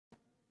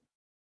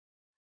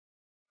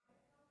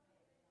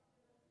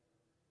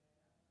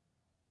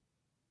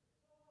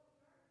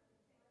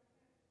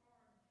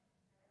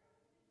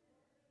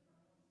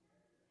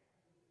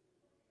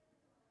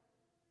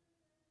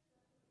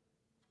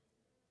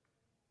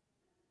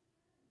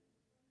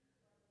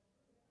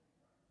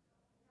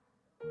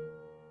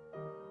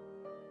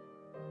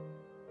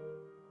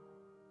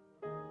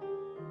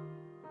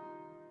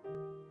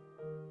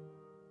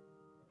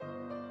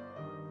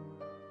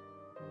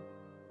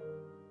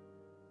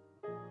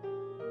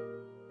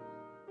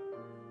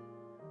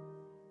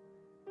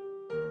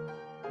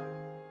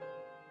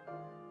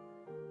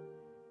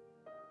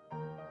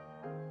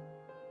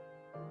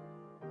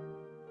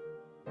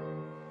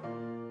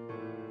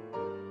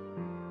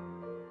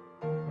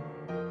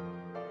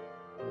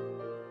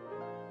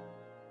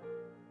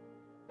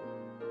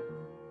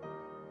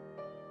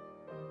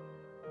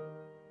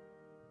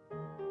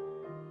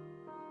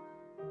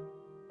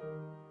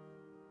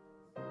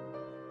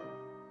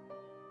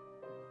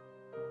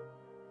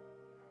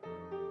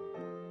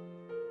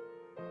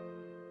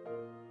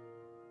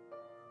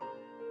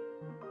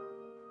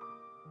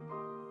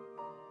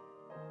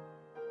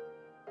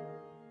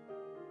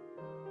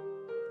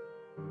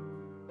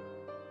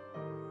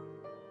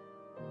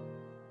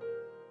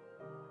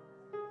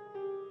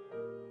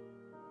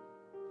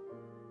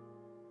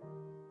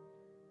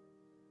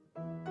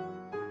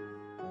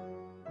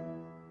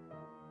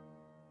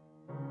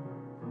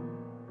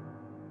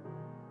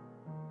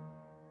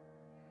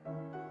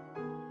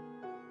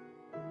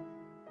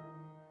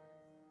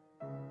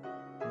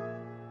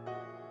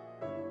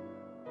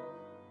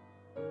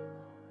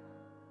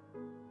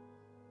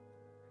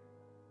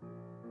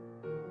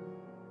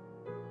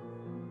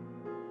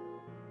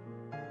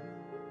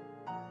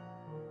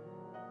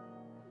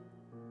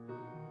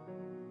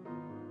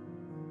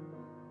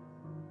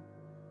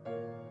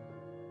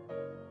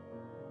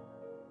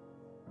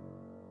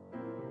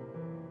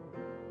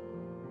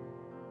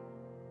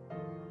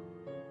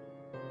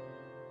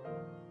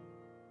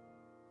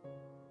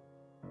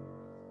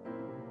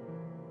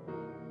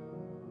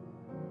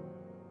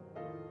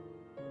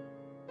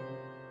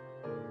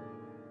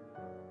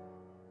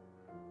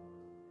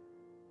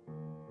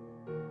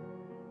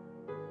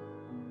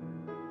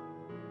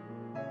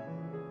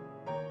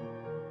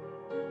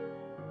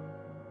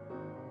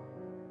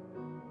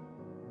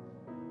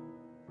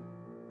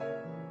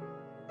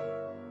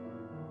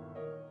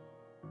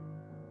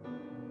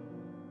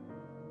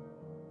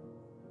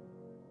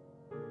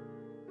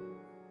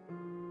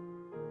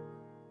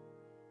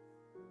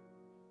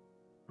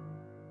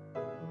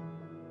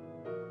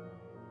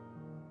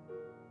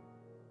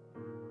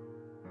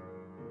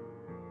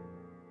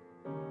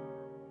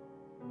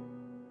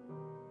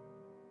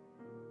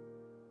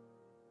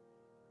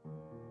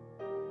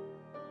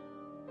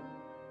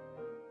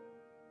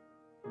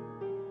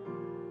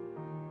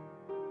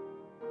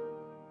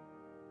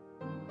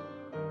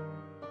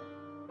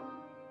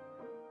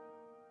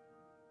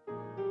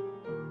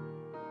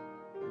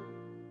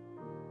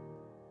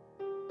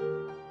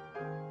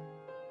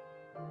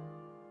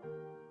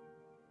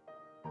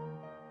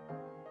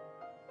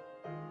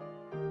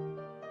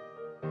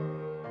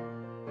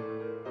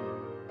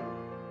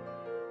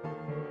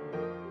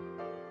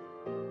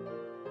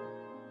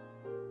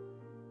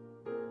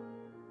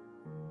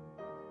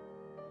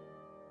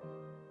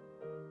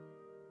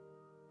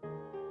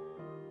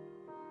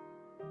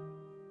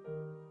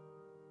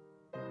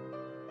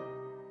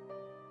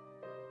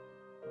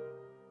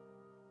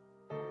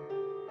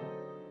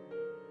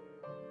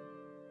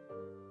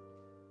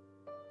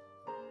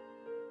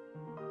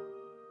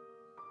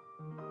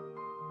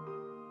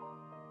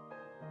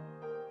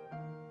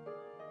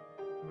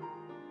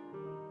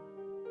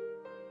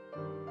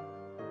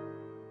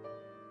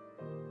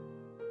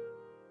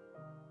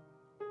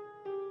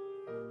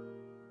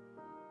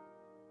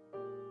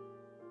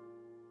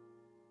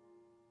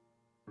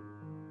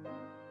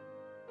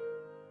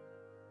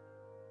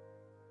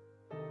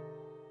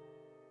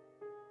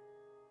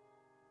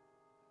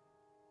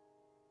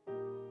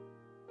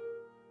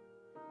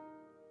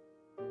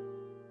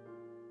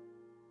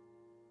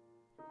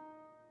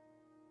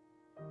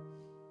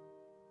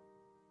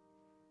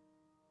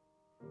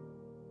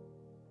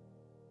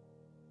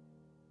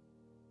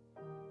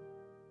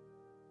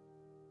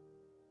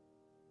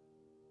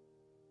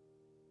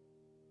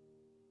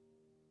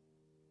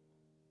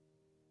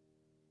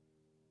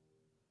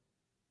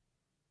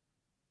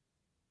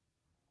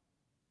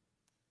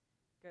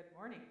Good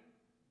morning.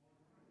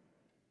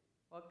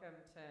 Welcome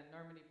to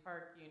Normandy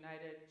Park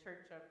United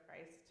Church of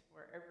Christ.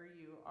 Wherever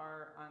you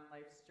are on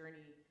life's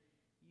journey,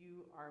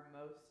 you are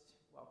most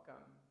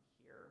welcome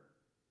here.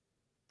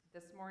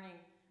 This morning,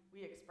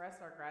 we express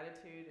our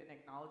gratitude and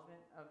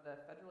acknowledgement of the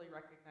federally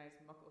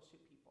recognized Nicolussi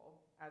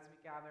people as we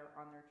gather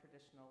on their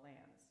traditional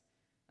lands.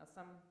 Now,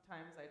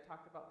 sometimes I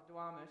talk about the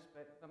Duwamish,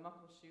 but the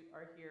Nicolussi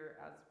are here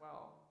as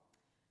well.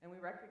 And we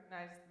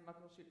recognize the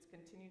Nicolussi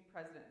continued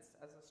presence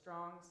as a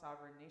strong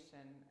sovereign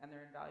nation and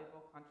their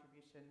invaluable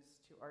contributions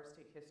to our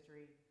state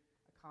history,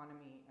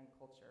 economy, and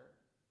culture.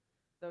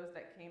 Those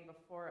that came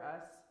before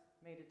us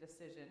made a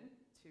decision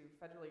to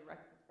federally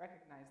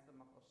recognize the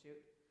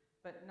Nicolussi,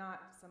 but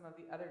not some of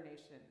the other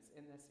nations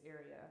in this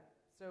area.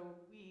 So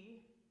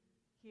we,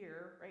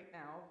 here, right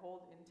now,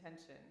 hold in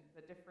tension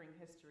the differing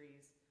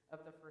histories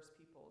of the first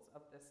peoples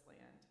of this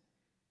land.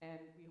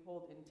 And we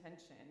hold in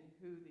tension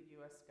who the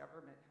U.S.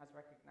 government has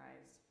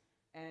recognized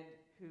and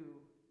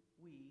who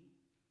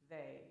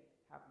they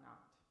have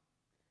not.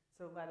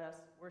 So let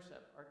us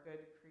worship our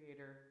good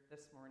Creator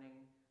this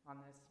morning on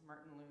this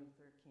Martin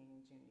Luther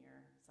King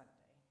Jr.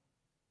 Sunday.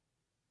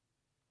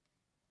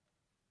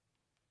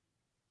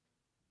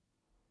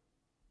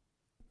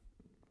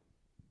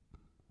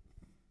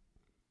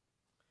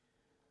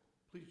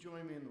 Please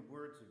join me in the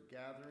words of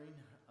gathering.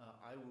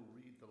 I will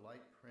read the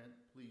light print.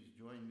 Please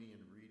join me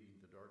in reading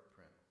the dark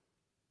print.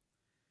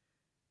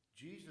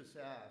 Jesus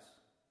asks,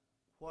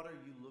 "What are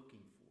you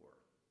looking for?"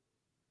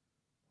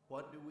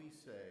 What do we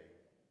say?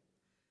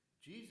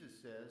 Jesus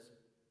says,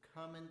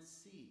 "Come and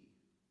see."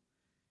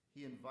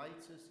 He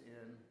invites us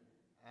in,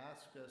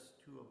 asks us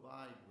to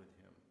abide with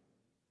him.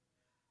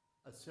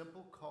 A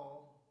simple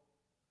call,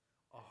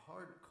 a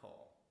hard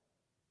call.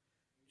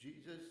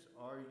 Jesus,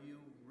 are you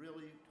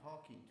really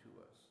talking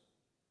to us?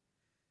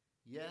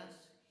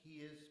 Yes,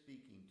 he is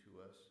speaking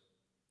to us.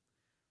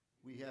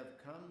 We have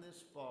come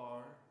this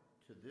far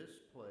to this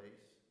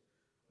place.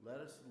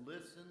 Let us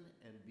listen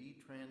and be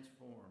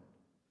transformed.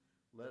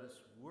 Let us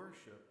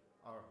worship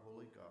our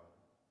holy God.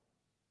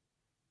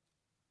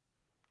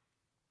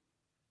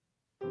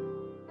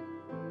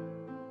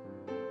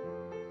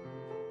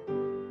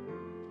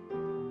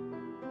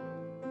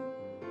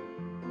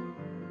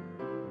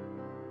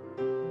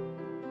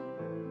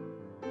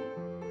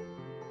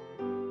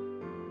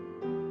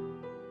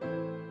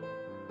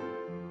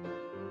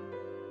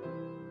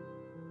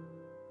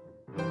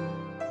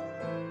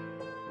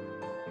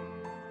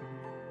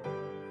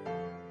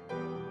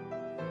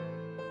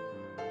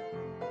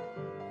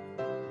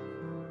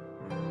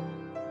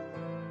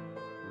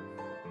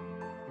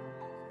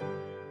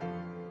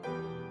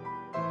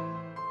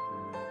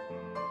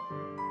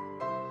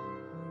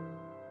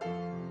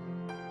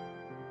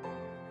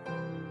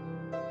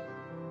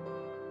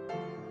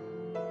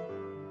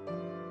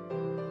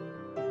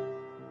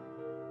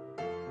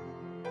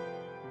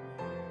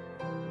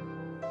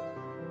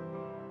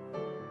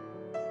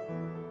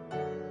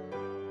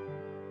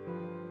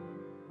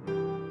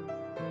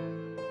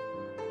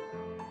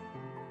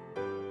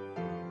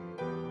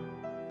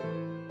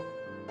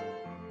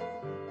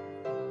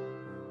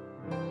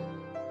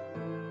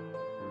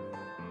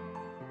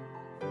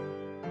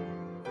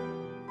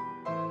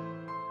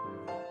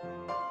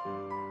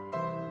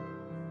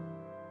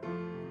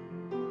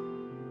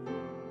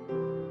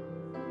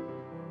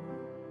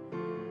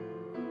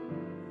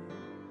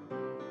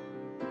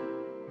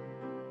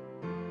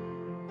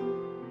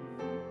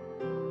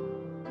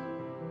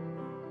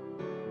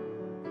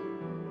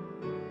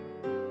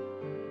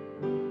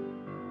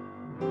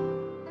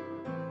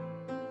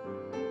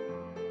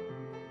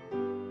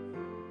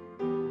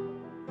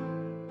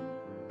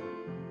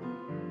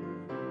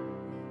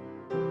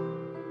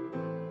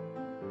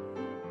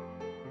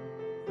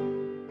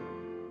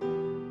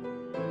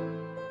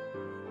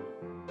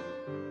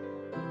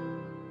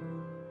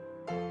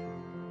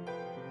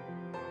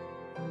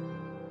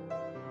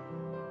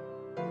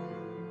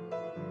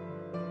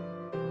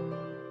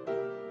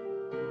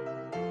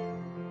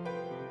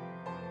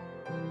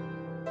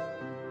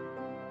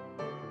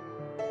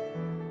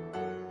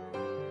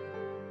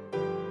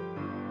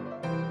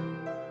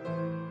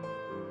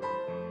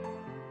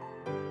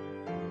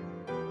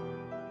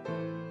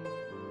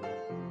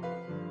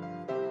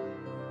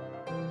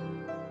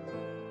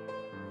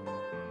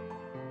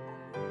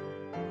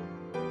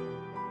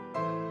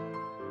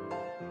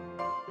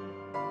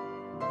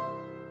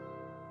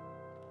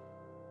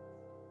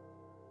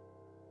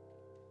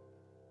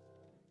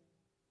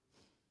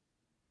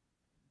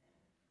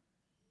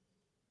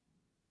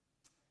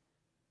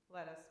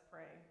 Let us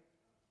pray.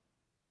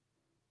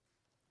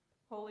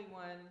 Holy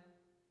One,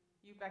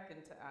 you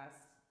beckon to us,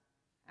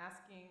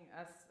 asking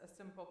us a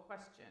simple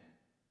question.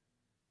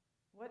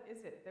 What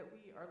is it that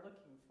we are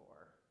looking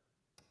for?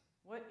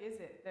 What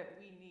is it that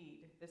we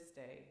need this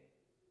day?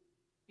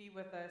 Be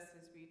with us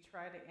as we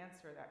try to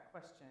answer that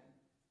question,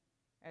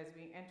 as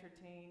we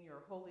entertain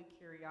your holy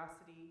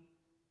curiosity,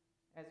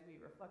 as we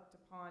reflect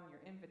upon your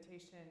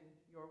invitation,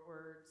 your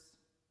words.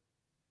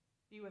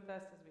 Be with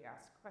us as we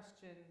ask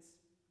questions,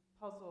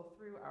 puzzle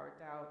through our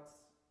doubts,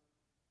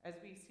 as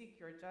we seek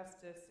your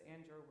justice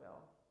and your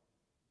will.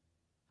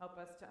 Help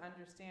us to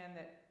understand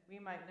that we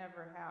might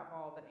never have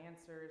all the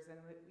answers and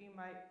that we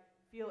might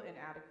feel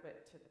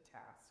inadequate to the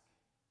task.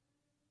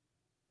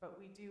 But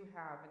we do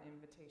have an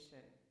invitation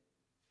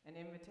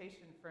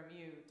from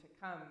you to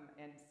come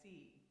and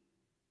see,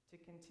 to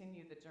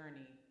continue the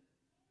journey,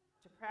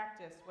 to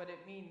practice what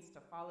it means to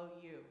follow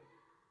you,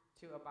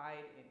 to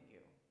abide in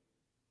you.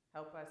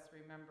 Help us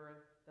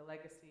remember the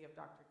legacy of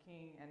Dr.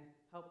 King and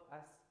help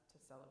us to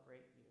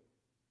celebrate you.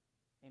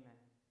 Amen.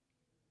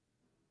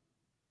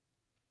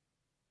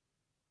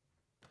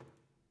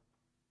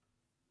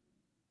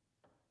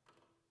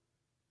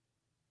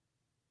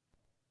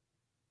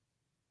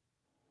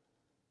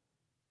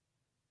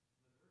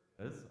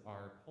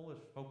 Are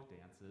Polish folk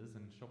dances,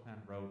 and Chopin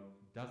wrote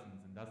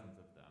dozens and dozens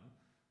of them.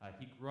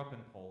 He grew up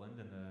in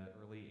Poland in the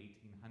early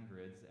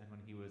 1800s, and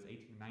when he was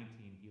 18,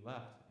 19, he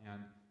left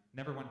and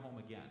never went home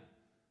again.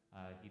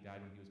 He died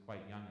when he was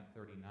quite young at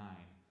 39.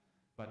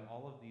 But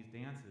all of these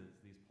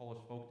dances, these Polish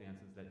folk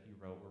dances that he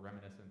wrote, were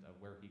reminiscent of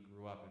where he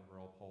grew up in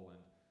rural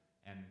Poland.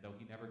 And though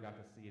he never got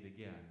to see it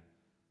again,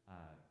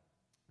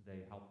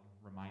 they helped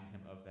remind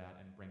him of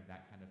that and bring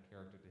that kind of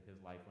character to his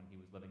life when he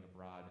was living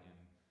abroad in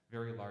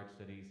very large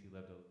cities. He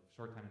lived a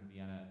short time in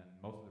Vienna and then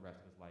most of the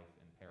rest of his life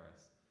in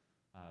Paris.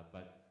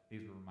 But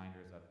these were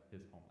reminders of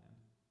his homeland.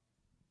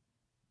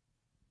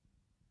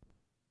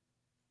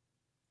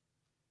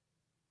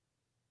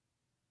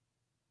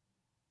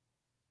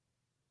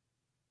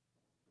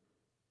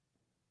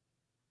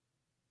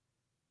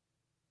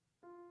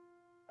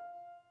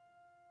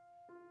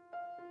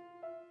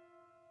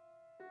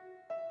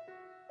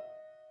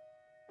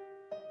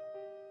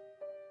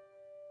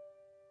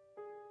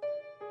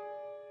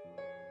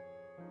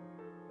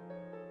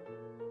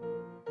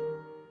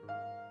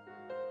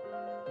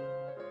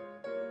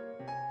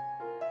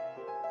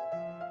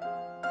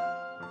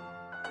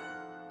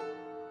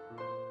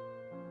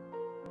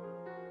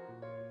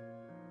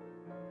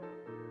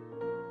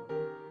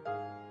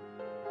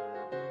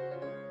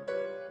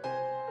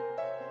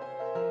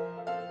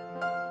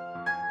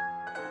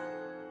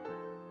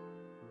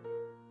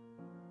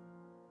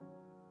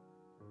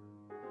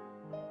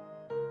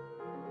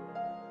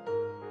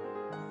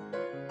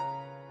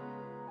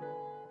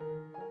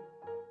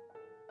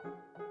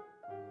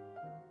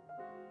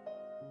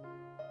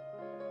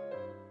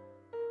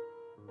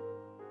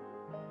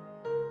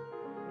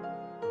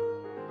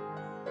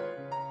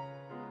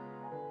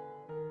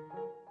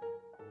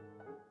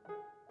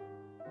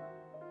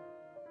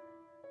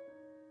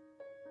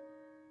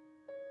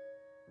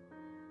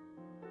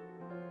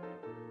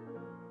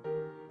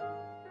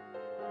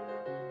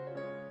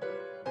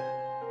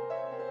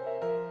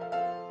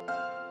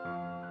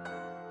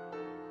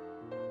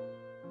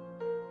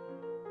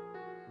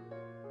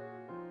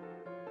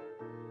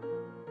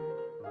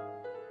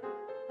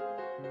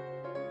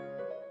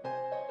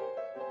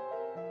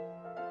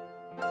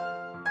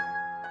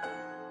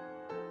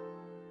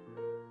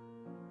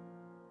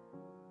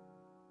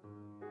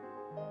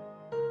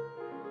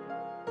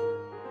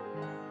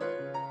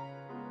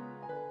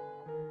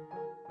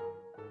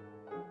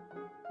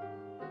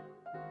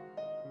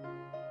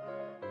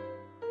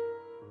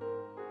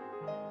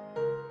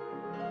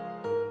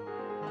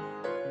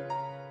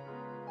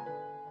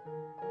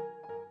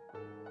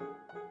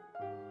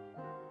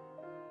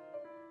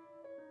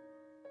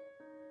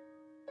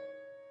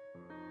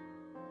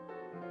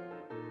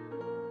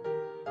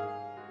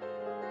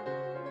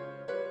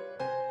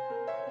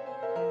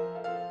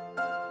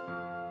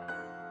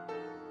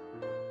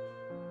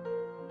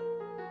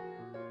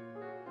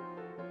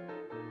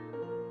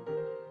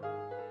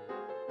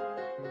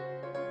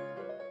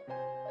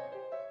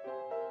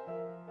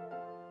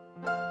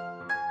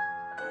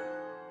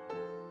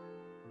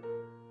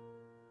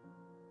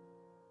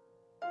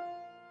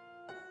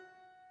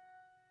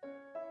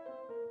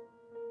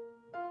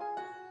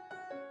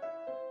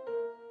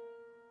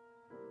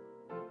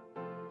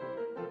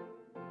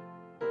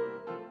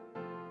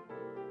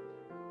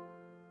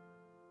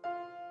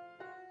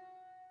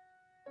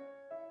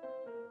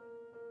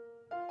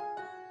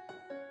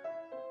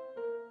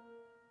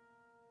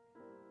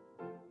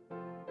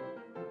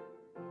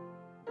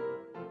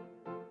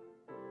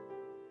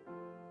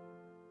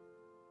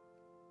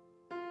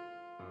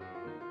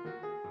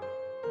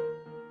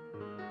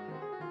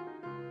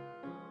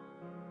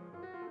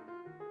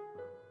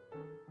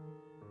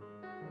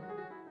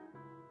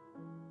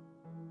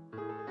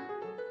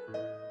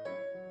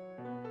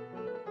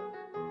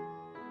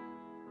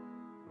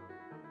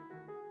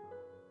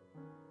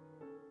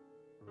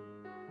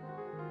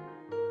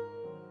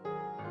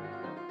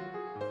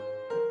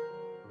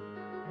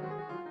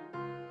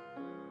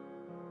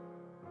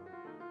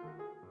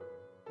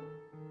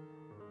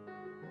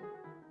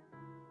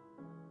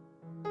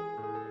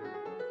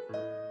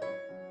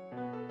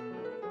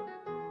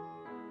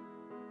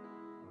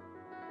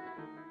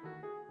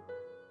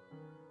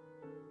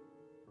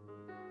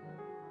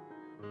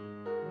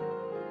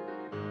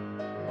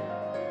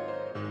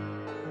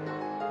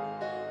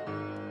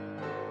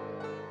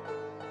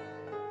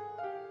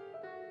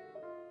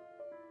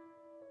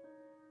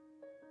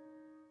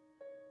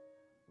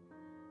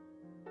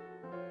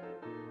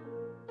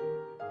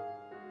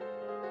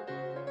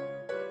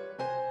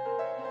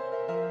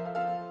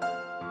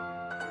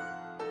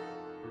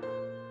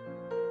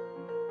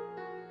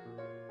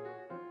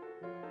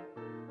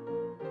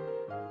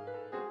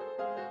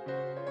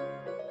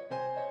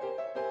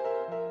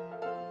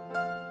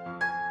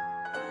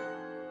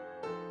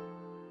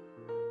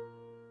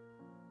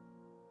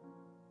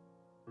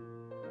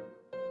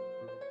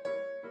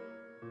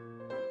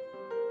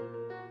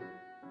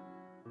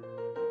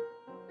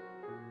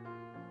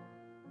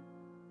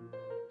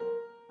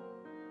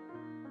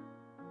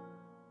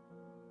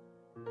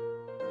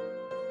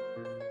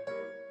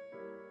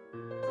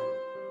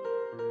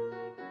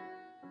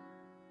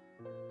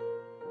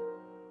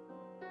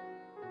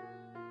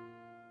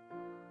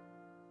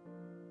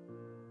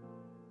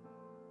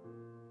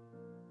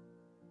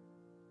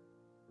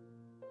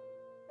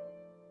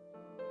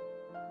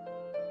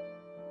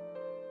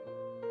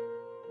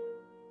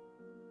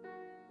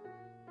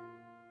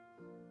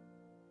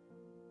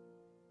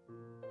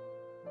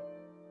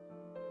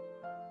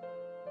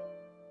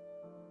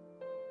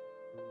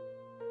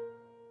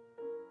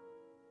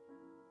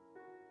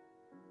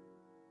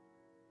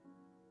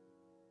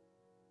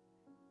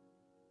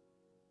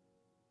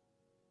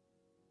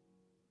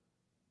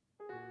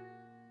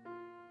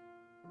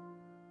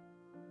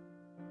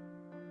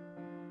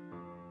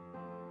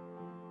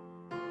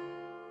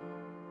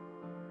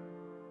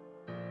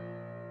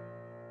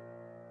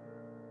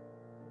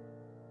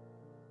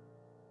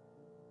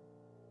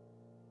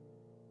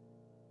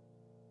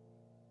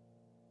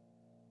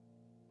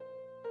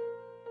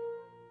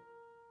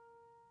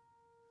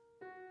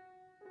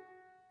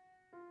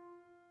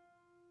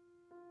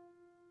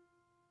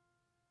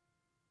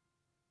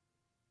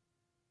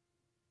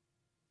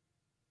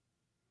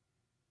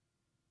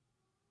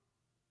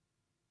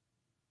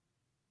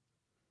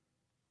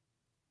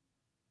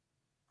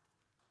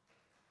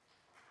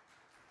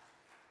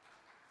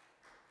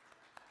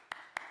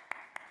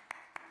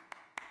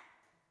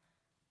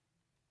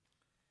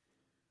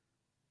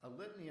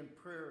 Litany and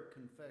Prayer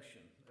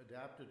Confession,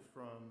 adapted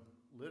from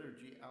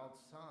Liturgy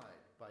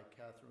Outside by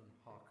Katherine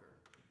Hawker.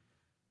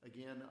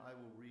 Again, I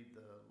will read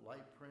the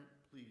light print.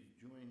 Please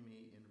join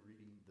me in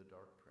reading the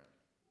dark print.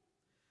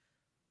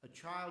 A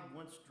child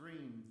once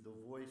dreamed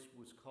the voice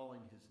was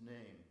calling his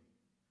name,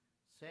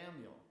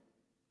 Samuel.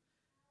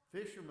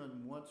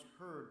 Fishermen once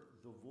heard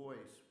the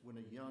voice when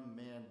a young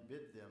man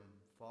bid them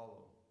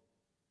follow.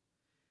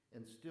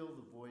 And still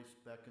the voice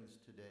beckons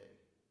today.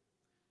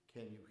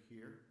 Can you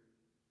hear?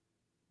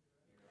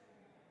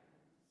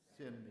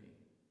 Send me.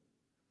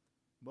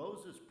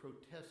 Moses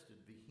protested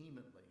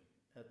vehemently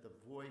at the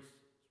voice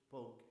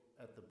spoke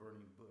at the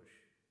burning bush.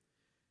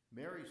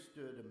 Mary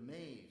stood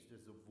amazed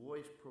as the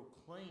voice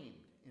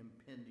proclaimed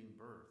impending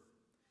birth.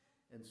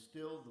 And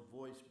still the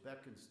voice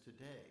beckons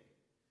today.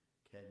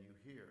 Can you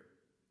hear?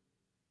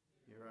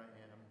 Here I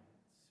am,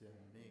 send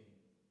me.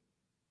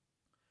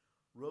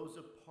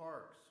 Rosa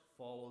Parks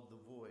followed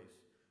the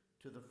voice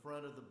to the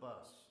front of the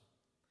bus.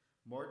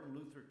 Martin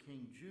Luther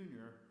King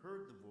Jr.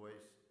 heard the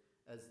voice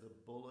as the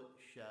bullet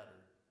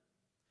shattered.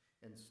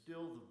 And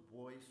still the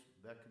voice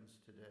beckons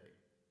today.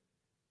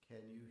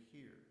 Can you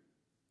hear?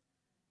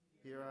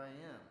 Here I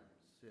am,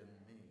 send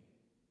me.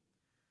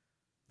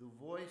 The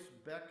voice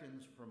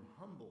beckons from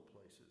humble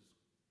places,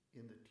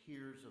 in the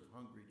tears of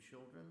hungry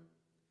children,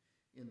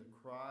 in the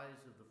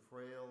cries of the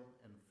frail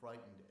and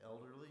frightened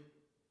elderly,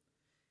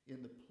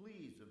 in the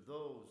pleas of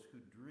those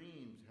whose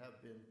dreams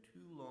have been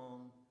too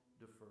long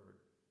deferred.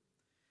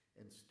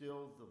 And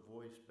still the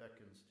voice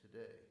beckons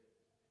today.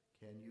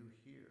 Can you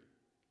hear?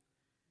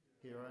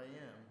 Here I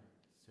am,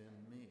 send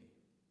me.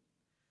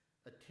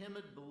 A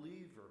timid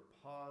believer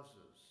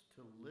pauses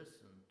to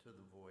listen to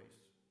the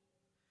voice.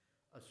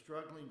 A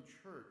struggling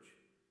church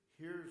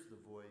hears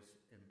the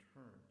voice and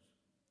turns.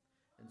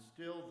 And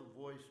still the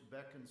voice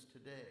beckons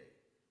today.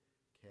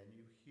 Can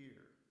you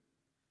hear?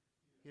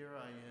 Here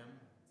I am,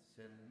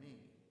 send me.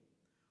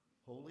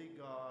 Holy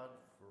God,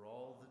 for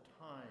all the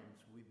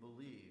times we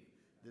believe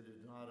that it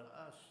is not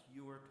us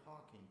you are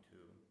talking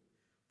to,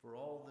 for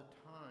all the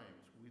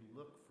times we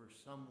look for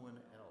someone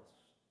else,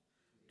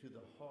 to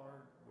the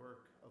hard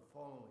work of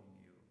following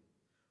you,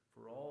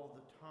 for all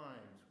the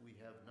times we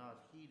have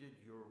not heeded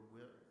your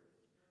will,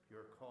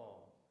 your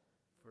call,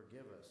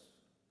 forgive us.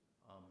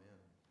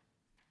 Amen.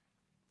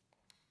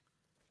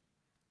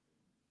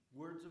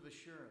 Words of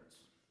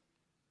assurance.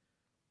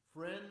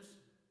 Friends,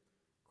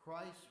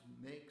 Christ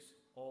makes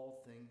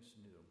all things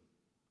new.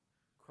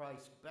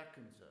 Christ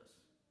beckons us,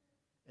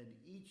 and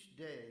each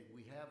day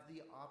we have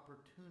the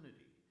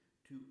opportunity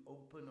to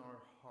open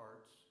our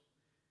hearts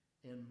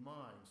and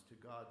minds to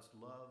God's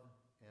love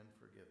and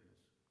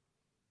forgiveness.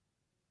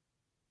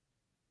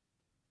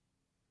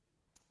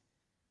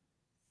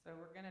 So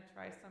we're going to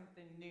try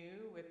something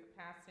new with the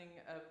passing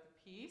of the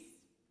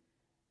peace.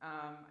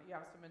 You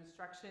have some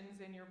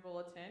instructions in your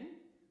bulletin,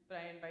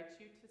 but I invite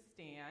you to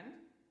stand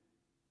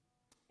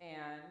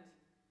and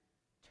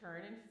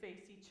turn and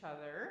face each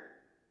other.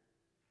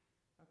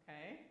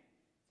 Okay?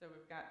 So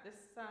we've got this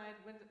side,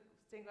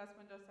 stained glass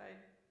window side,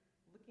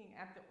 looking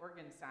at the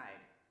organ side.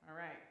 All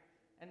right.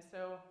 And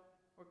so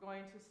we're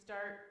going to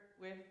start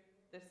with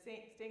the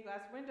stained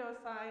glass window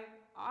side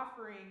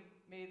offering,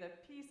 may the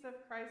peace of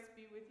Christ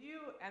be with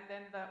you, and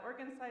then the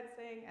organ side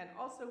saying, and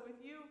also with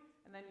you,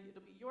 and then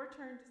it'll be your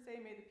turn to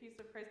say, may the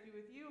peace of Christ be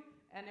with you,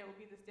 and it will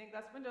be the stained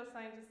glass window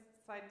side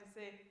to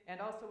say,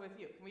 and also with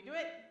you. Can we do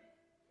it?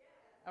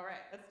 Yeah. All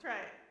right, let's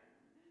try it.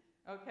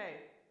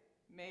 Okay.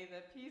 May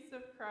the peace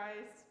of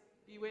Christ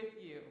be with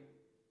you,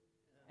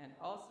 and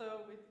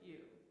also with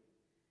you.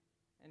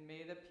 And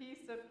may the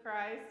peace of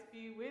Christ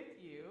be with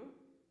you,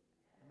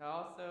 and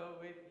also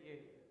with you.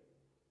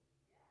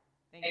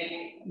 Thank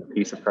you. The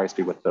peace of Christ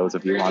be with those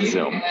of you on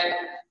Zoom.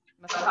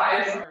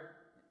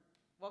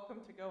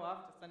 Welcome to go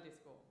off to Sunday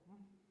school.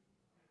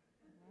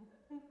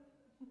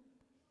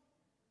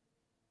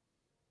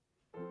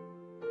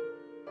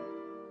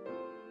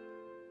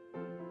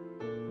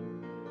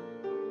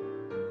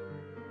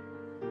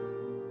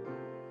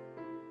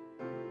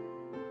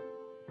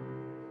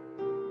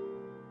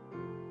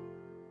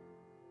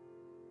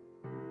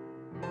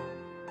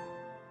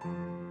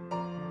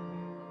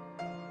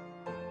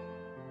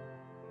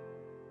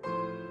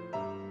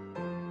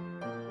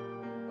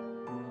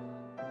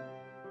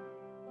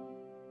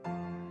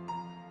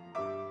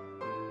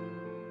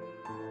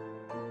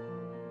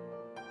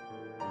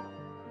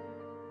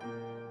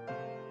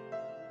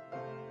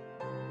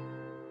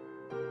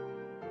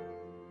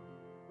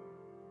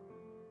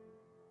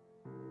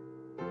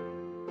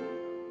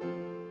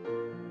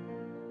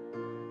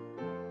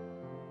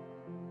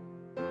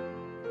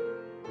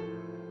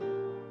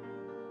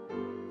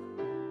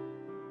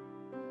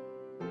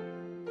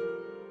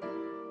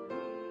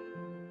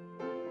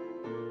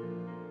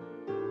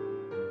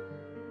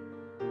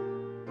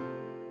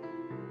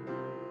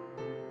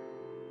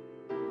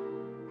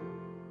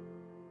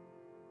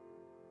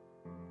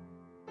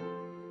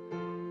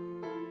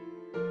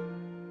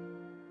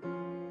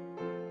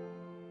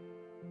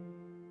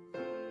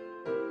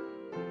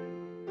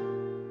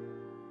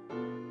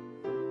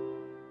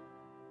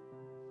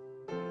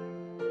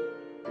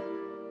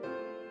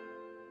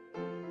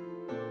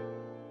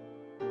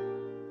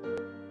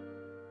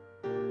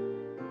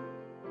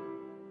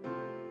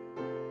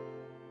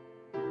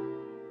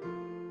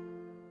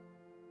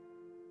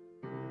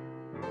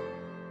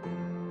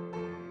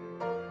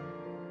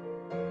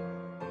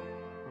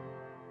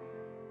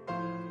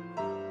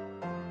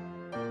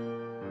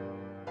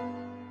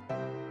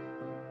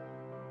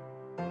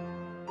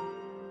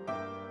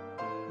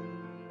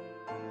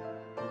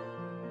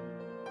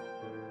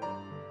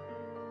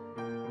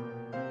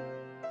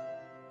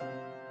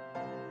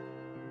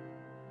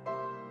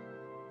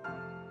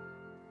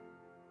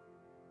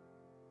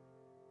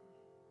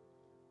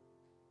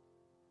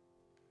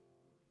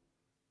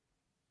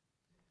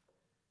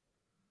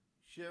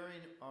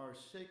 Sharing our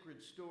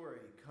sacred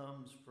story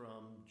comes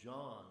from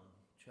John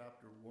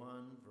chapter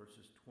 1,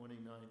 verses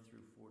 29 through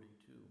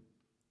 42.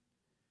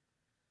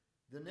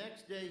 The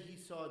next day he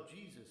saw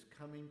Jesus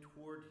coming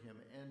toward him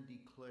and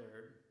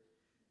declared,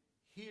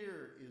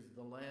 "Here is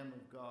the Lamb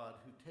of God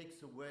who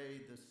takes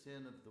away the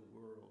sin of the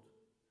world.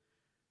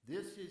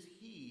 This is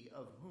he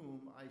of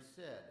whom I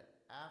said,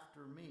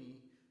 'After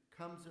me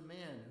comes a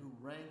man who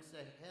ranks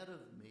ahead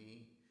of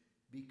me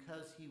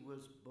because he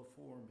was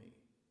before me.'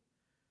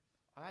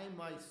 I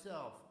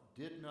myself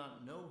did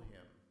not know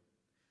him,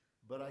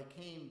 but I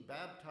came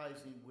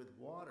baptizing with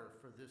water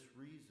for this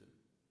reason,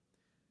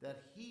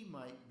 that he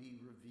might be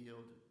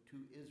revealed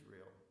to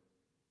Israel."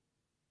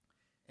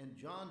 And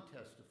John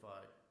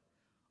testified,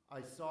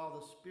 "I saw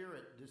the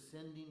Spirit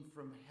descending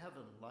from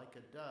heaven like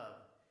a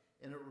dove,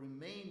 and it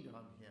remained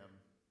on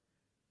him.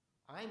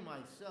 I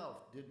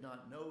myself did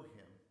not know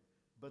him,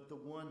 but the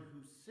one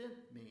who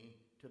sent me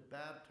to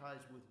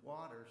baptize with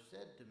water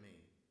said to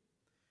me,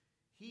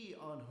 'He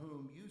on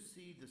whom you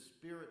see the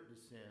Spirit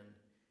descend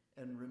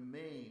and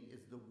remain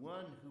is the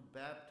one who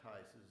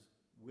baptizes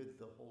with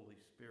the Holy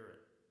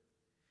Spirit.'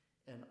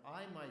 And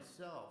I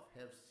myself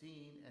have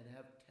seen and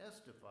have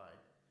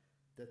testified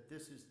that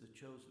this is the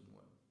chosen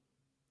one."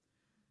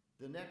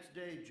 The next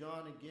day,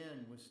 John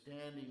again was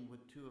standing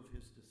with two of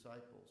his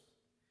disciples.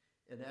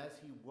 And as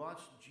he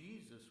watched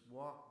Jesus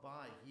walk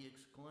by, he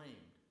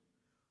exclaimed,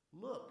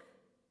 "Look,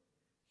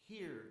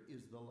 here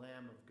is the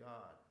Lamb of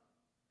God."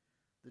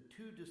 The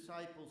two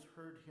disciples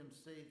heard him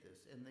say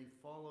this, and they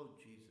followed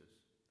Jesus.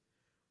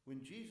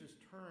 When Jesus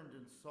turned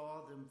and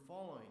saw them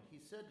following, he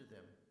said to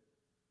them,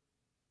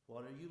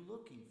 "What are you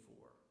looking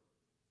for?"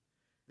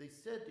 They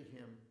said to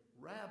him,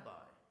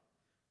 "Rabbi,"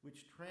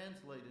 which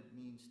translated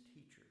means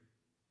teacher.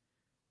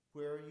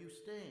 "Where are you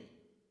staying?"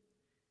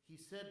 He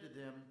said to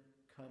them,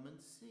 "Come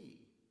and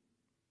see."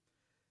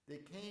 They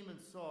came and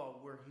saw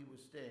where he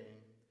was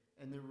staying,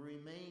 and they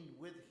remained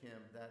with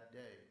him that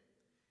day.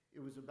 It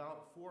was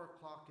about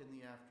 4:00 in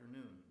the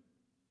afternoon.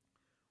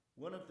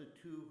 One of the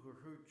two who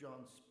heard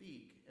John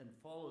speak and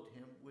followed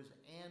him was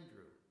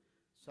Andrew,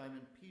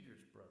 Simon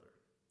Peter's brother.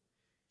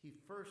 He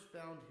first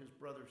found his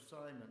brother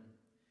Simon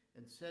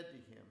and said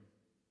to him,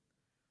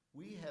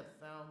 "We have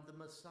found the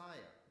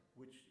Messiah,"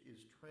 which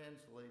is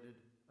translated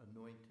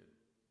anointed.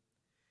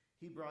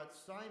 He brought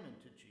Simon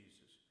to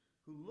Jesus,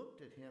 who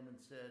looked at him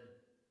and said,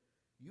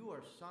 "You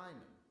are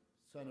Simon,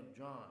 son of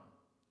John.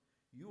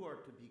 You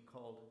are to be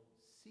called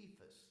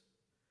Cephas,"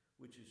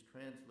 which is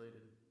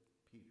translated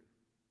Peter.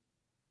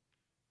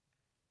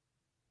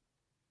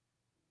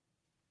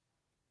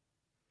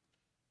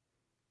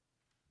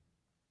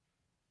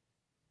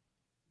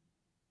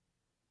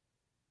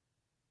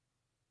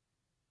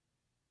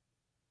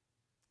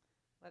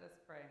 Let us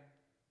pray.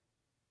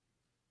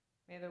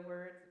 May the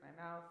words of my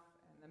mouth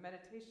and the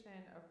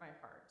meditation of my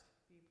heart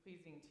be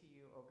pleasing to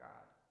you, O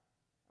God,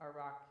 our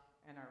rock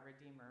and our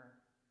Redeemer.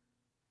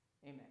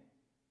 Amen.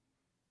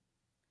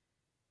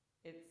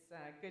 It's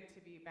good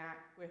to be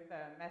back with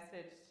a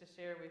message to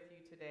share with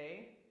you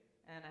today,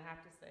 and I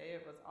have to say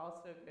it was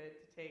also good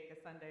to take a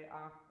Sunday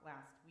off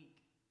last week.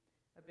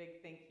 A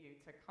big thank you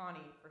to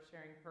Connie for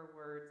sharing her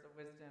words of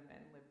wisdom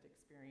and lived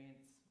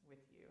experience with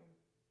you.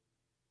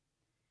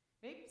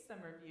 Maybe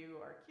some of you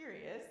are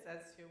curious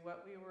as to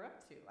what we were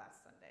up to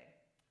last Sunday.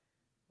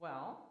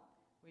 Well,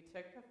 we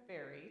took a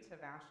ferry to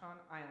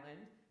Vashon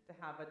Island to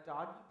have a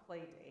doggy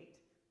play date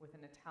with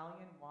an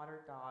Italian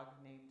water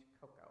dog named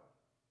Coco.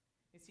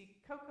 You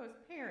see, Coco's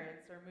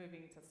parents are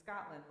moving to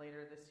Scotland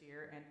later this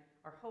year and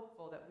are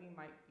hopeful that we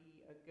might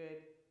be a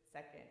good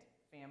second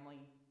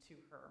family to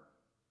her.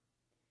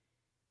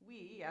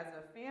 We, as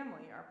a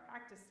family, are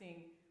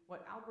practicing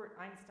what Albert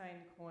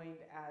Einstein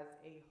coined as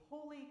a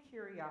holy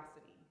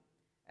curiosity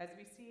as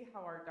we see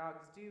how our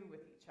dogs do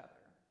with each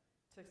other,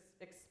 to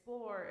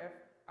explore if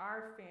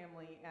our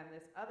family and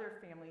this other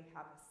family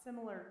have a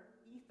similar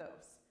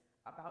ethos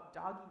about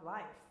doggy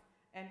life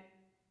and,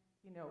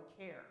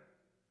 care.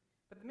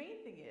 But the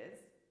main thing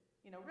is,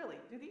 really,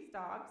 do these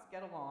dogs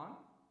get along?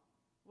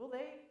 Will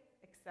they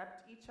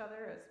accept each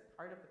other as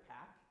part of the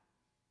pack?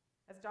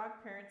 As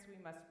dog parents, we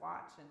must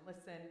watch and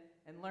listen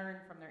and learn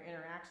from their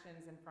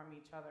interactions and from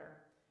each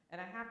other. And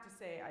I have to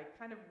say, I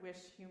kind of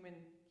wish human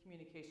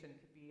communication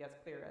could be as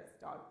clear as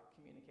dog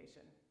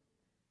communication.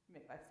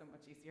 Make life so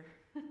much easier.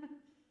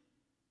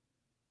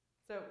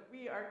 So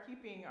we are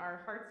keeping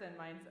our hearts and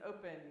minds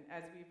open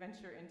as we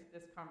venture into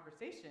this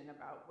conversation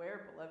about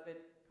where beloved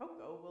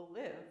Coco will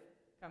live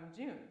come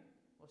June.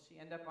 Will she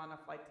end up on a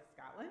flight to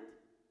Scotland?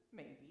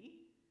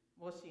 Maybe.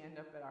 Will she end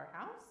up at our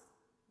house?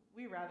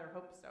 We rather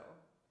hope so.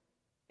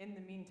 In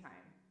the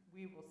meantime,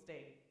 we will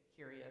stay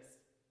curious.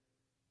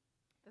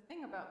 The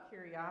thing about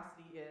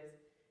curiosity is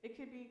it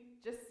could be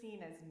just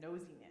seen as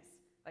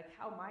nosiness, like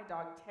how my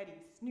dog Teddy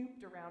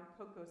snooped around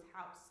Coco's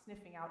house,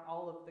 sniffing out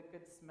all of the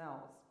good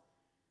smells.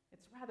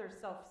 It's rather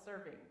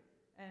self-serving,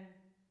 and,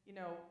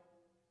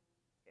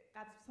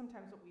 that's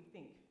sometimes what we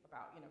think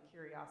about,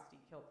 curiosity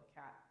killed the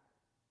cat,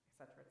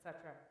 etc.,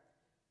 etc.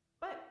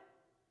 But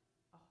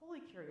a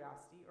holy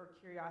curiosity, or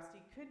curiosity,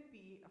 could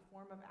be a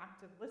form of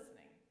active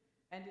listening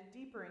and a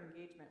deeper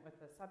engagement with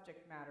the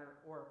subject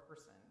matter or a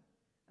person.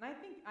 And I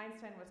think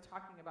Einstein was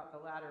talking about the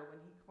latter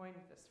when he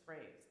coined this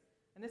phrase.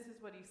 And this is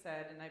what he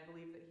said, and I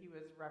believe that he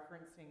was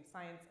referencing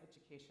science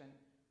education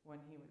when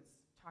he was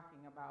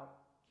talking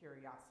about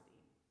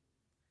curiosity.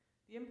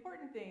 The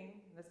important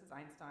thing, and this is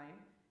Einstein,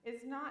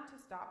 is not to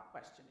stop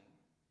questioning.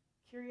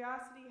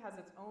 Curiosity has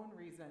its own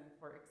reason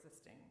for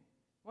existing.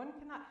 One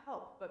cannot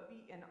help but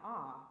be in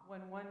awe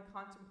when one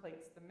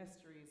contemplates the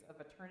mysteries of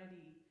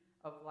eternity,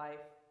 of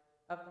life,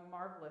 of the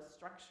marvelous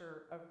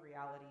structure of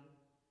reality.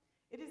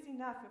 It is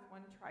enough if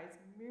one tries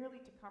merely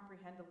to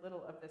comprehend a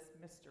little of this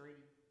mystery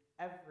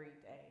every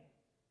day.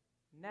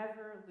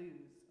 Never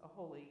lose a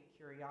holy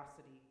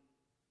curiosity.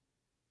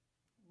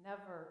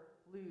 Never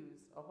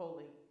lose a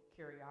holy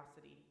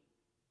curiosity.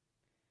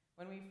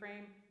 When we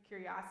frame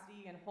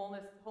curiosity and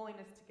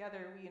holiness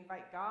together, we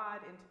invite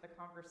God into the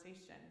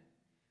conversation.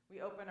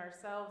 We open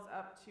ourselves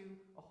up to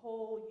a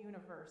whole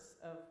universe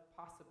of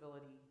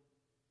possibility.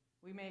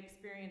 We may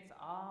experience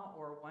awe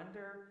or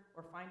wonder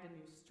or find a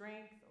new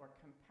strength or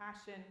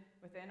compassion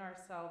within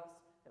ourselves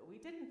that we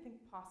didn't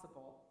think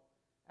possible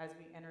as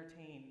we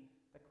entertain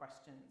the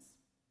questions.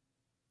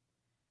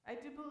 I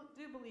do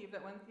believe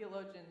that when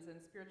theologians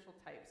and spiritual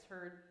types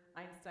heard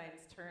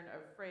Einstein's turn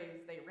of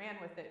phrase, they ran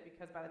with it,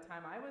 because by the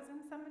time I was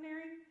in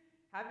seminary,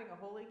 having a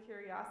holy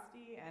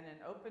curiosity and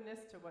an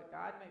openness to what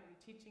God might be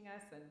teaching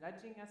us and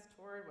nudging us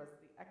toward was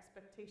the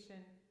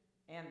expectation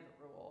and the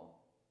rule.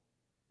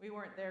 We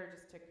weren't there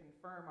just to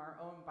confirm our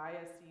own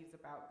biases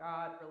about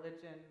God,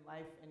 religion,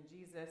 life, and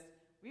Jesus.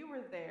 We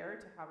were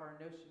there to have our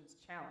notions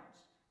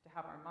challenged, to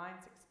have our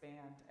minds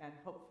expand, and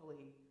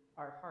hopefully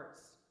our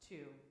hearts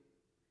too.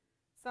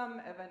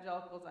 Some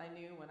evangelicals I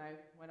knew when I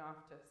went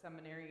off to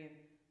seminary in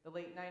the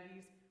late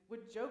 90s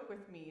would joke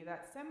with me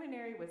that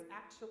seminary was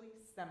actually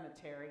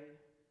cemetery,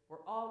 where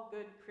all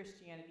good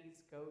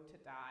Christianities go to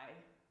die.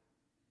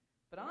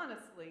 But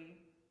honestly,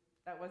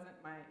 that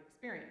wasn't my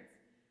experience.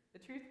 The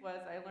truth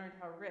was, I learned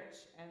how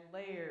rich and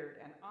layered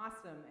and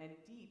awesome and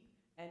deep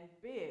and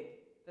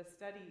big the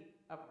study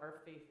of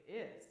our faith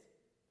is.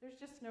 There's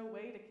just no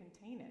way to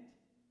contain it,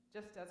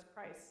 just as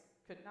Christ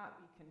could not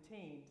be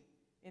contained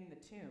in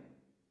the tomb.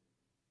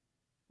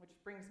 Which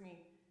brings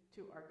me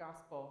to our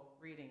gospel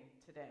reading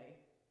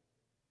today,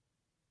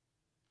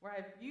 where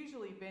I've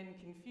usually been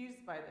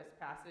confused by this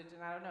passage, and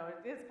I don't know,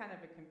 it is kind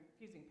of a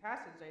confusing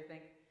passage, I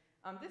think.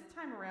 This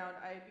time around,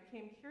 I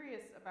became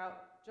curious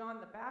about John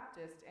the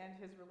Baptist and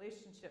his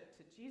relationship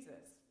to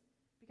Jesus.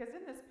 Because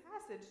in this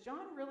passage,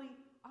 John really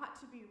ought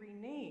to be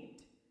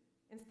renamed.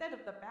 Instead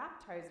of the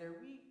baptizer,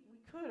 we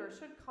could or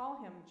should call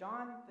him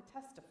John the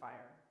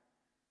Testifier.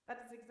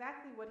 That is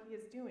exactly what he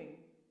is doing,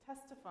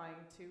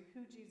 testifying to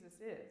who Jesus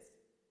is,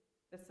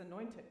 this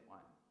anointed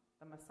one,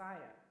 the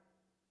Messiah.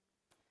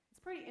 It's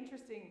pretty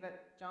interesting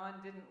that John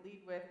didn't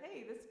lead with,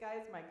 hey, this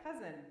guy's my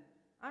cousin,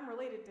 I'm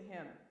related to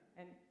him,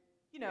 and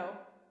you know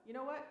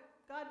what?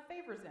 God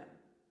favors him.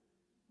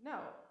 No,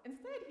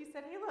 instead he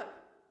said, hey, look,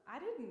 I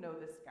didn't know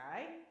this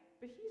guy,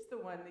 but he's the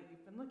one that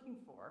you've been looking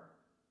for.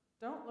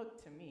 Don't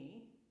look to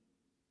me,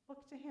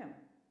 look to him.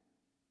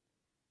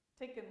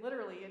 Taken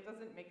literally, it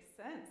doesn't make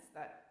sense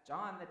that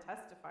John the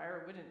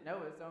testifier wouldn't know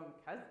his own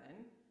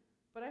cousin,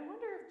 but I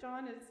wonder if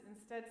John is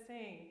instead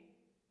saying,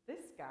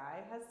 this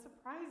guy has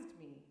surprised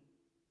me.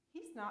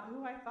 He's not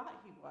who I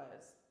thought he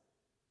was.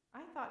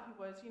 I thought he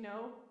was,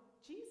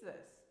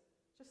 Jesus,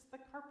 just the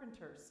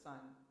carpenter's son.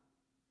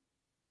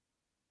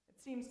 It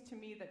seems to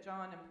me that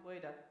John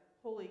employed a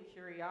holy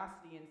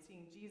curiosity in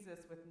seeing Jesus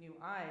with new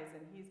eyes,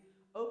 and he's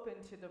open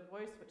to the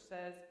voice which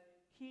says,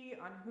 he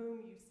on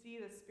whom you see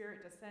the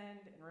Spirit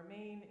descend and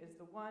remain is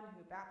the one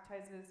who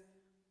baptizes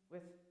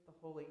with the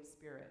Holy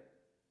Spirit.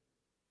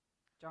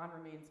 John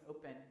remains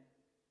open.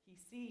 He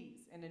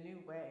sees in a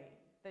new way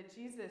that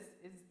Jesus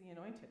is the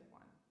anointed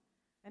one.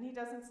 And he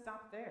doesn't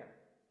stop there.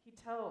 He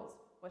tells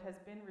what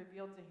has been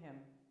revealed to him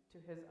to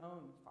his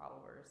own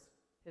followers,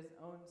 his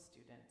own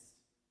students.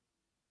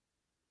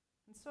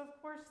 And so, of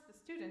course, the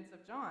students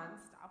of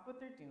John stop what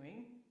they're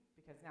doing,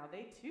 because now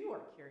they too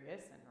are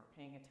curious and are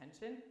paying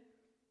attention.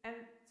 And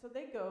so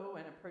they go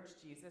and approach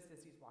Jesus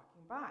as he's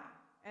walking by.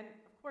 And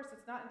of course,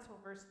 it's not until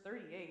verse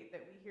 38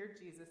 that we hear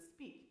Jesus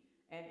speak.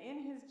 And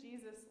in his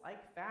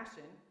Jesus-like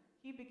fashion,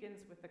 he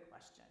begins with a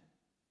question.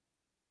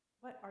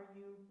 What are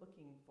you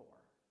looking for?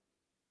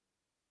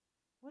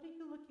 What are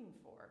you looking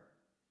for?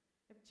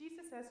 If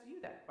Jesus asked you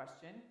that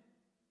question,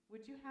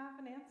 would you have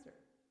an answer?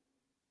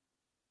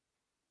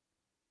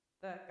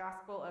 The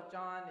Gospel of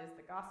John is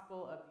the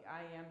gospel of the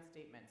I am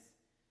statements.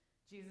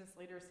 Jesus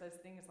later says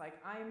things like,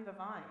 I am the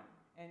vine,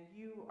 and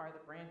you are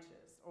the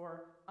branches,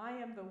 or I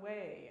am the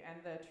way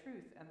and the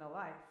truth and the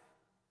life.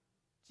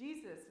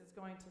 Jesus is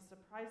going to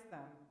surprise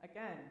them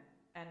again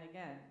and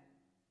again,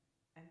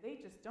 and they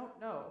just don't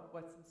know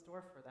what's in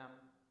store for them.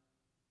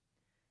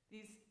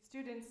 These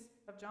students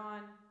of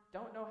John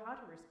don't know how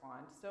to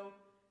respond, so,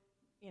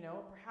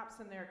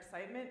 perhaps in their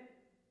excitement,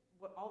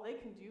 all they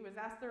can do is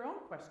ask their own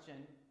question.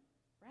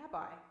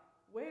 Rabbi,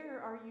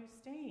 where are you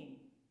staying?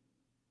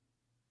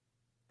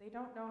 They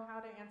don't know how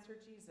to answer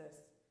Jesus,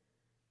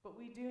 but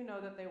we do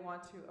know that they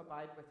want to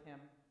abide with him,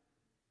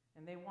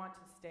 and they want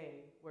to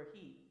stay where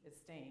he is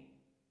staying.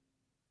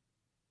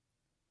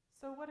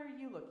 So what are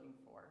you looking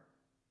for?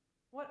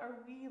 What are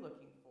we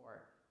looking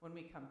for when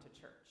we come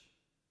to church?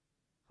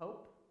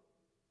 Hope,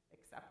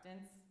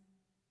 acceptance,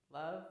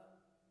 love,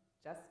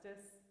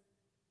 justice,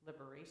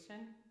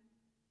 liberation,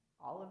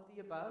 all of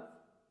the above?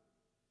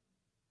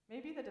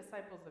 Maybe the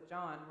disciples of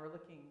John were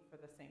looking for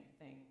the same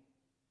thing.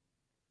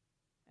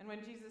 And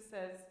when Jesus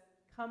says,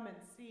 "Come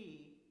and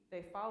see,"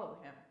 they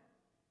follow him.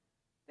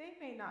 They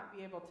may not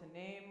be able to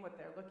name what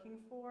they're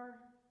looking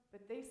for,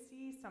 but they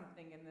see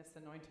something in this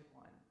anointed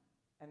one,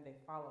 and they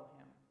follow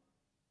him.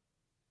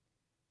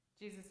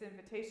 Jesus'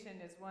 invitation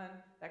is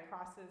one that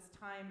crosses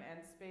time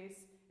and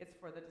space. It's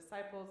for the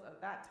disciples of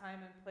that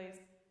time and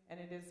place, and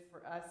it is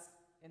for us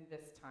in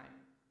this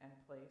time and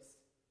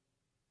place.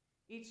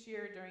 Each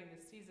year during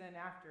the season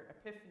after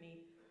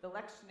Epiphany, the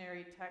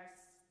lectionary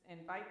text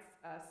invites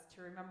us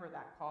to remember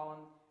that call.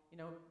 And,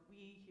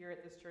 we here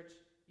at this church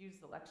use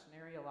the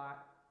lectionary a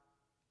lot.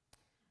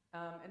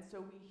 And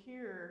so we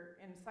hear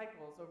in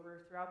cycles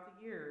throughout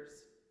the years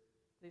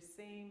the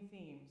same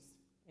themes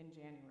in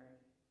January.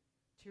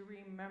 To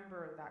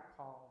remember that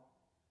call,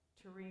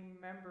 to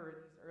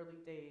remember these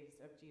early days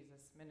of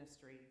Jesus'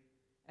 ministry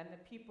and the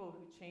people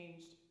who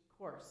changed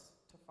course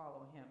to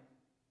follow him.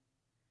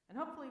 And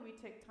hopefully we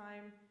take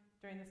time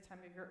during this time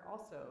of year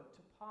also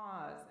to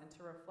pause and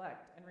to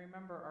reflect and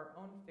remember our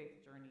own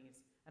faith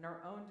journeys and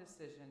our own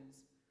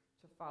decisions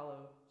to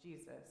follow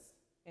Jesus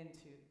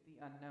into the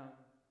unknown.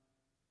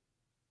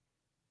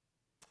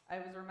 I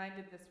was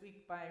reminded this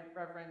week by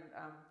Reverend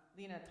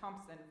Lena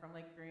Thompson from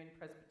Lake Burien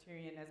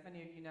Presbyterian. As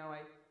many of you know,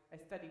 I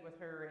study with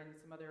her and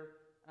some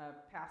other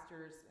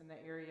pastors in the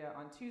area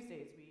on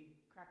Tuesdays. We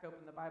crack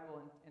open the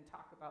Bible and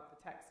talk about the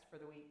text for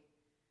the week.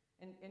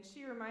 And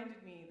she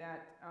reminded me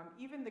that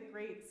even the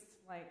greats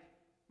like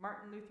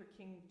Martin Luther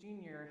King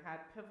Jr.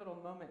 had pivotal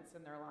moments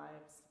in their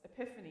lives,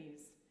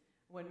 epiphanies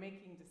when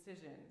making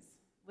decisions,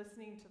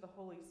 listening to the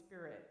Holy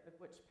Spirit of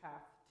which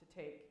path to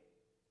take.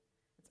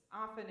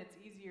 It's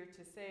easier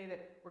to say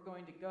that we're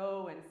going to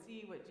go and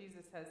see what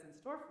Jesus has in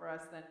store for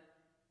us than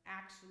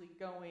actually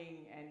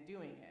going and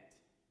doing it.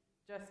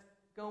 Just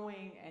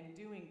going and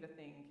doing the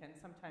thing can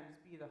sometimes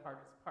be the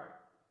hardest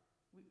part.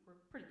 We're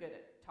pretty good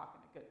at talking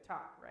a good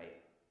talk,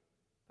 right?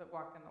 But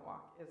walking the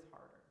walk is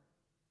harder.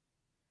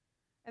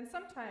 And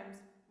sometimes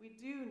we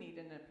do need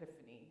an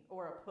epiphany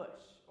or a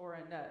push or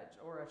a nudge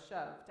or a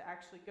shove to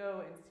actually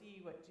go and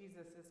see what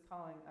Jesus is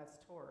calling us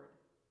toward.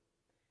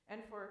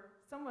 And for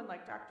someone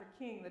like Dr.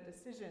 King, the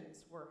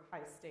decisions were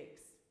high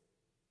stakes.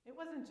 It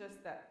wasn't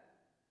just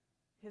that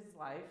his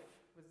life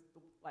was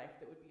the life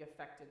that would be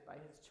affected by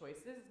his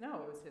choices.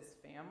 No, it was his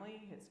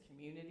family, his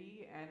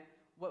community, and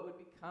what would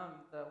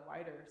become the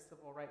wider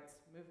civil rights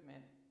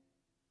movement.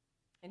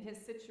 In his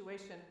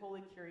situation,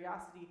 holy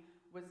curiosity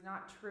was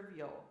not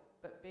trivial,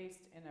 but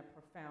based in a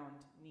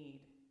profound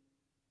need.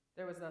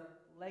 There was a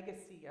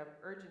legacy of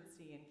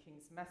urgency in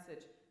King's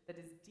message that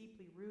is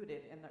deeply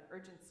rooted in the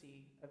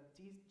urgency of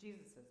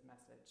Jesus'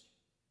 message.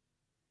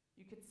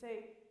 You could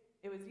say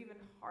it was even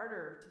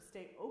harder to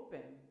stay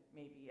open,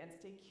 maybe, and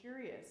stay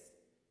curious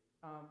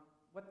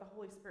what the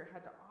Holy Spirit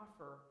had to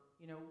offer,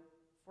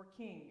 for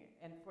King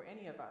and for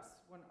any of us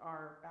when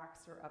our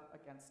backs are up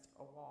against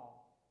a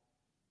wall.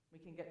 We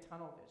can get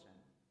tunnel vision.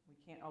 We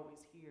can't always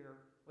hear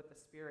what the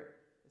Spirit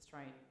is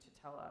trying to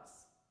tell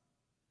us.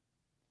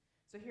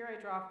 So here I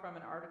draw from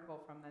an article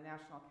from the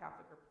National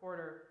Catholic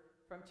Reporter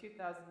from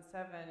 2007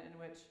 in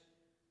which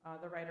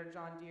the writer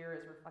John Deere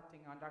is reflecting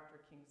on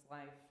Dr. King's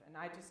life. And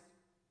I just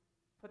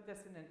put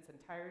this in its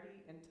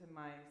entirety into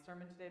my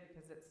sermon today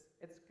because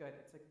it's good.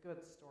 It's a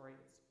good story.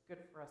 It's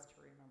good for us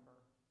to remember.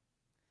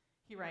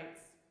 He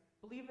writes,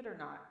 "Believe it or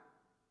not,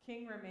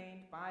 King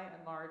remained by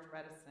and large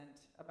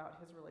reticent about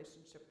his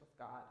relationship with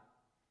God,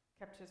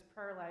 kept his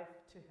prayer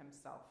life to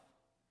himself,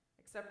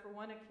 except for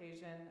one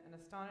occasion, an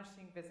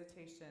astonishing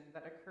visitation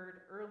that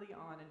occurred early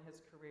on in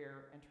his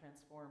career and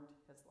transformed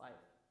his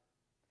life.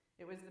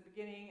 It was the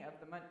beginning of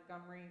the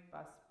Montgomery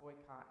bus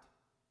boycott.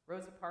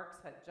 Rosa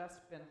Parks had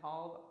just been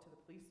hauled up to the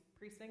police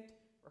precinct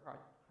for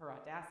her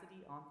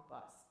audacity on the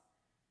bus.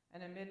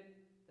 And amid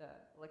the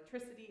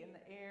electricity in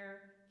the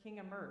air, King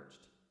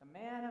emerged, the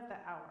man of the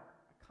hour,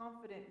 a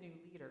confident new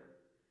leader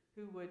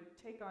who would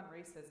take on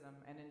racism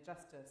and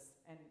injustice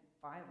and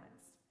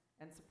violence,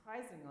 and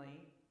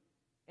surprisingly,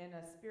 in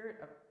a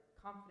spirit of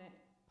confident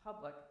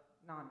public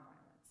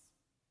nonviolence.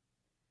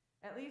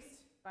 At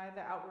least by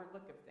the outward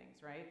look of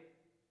things, right?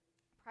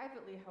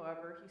 Privately,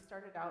 however, he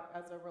started out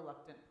as a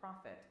reluctant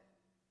prophet.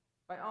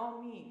 By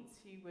all means,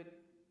 he would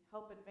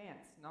help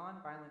advance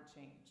nonviolent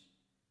change.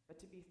 But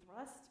to be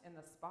thrust in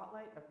the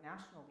spotlight of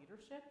national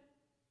leadership,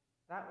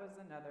 that was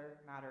another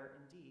matter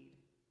indeed.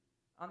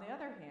 On the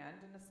other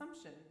hand, an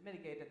assumption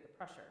mitigated the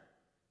pressure.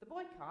 The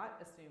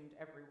boycott assumed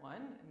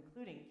everyone,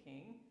 including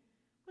King,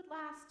 would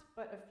last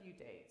but a few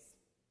days.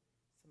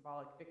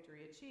 Symbolic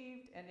victory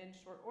achieved, and in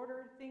short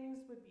order,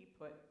 things would be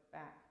put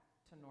back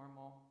to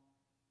normal.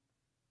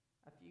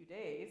 A few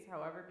days,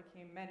 however,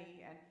 became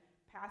many and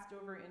passed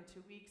over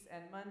into weeks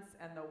and months,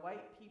 and the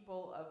white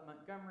people of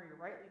Montgomery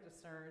rightly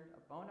discerned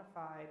a bona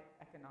fide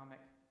economic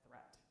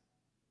threat.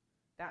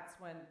 That's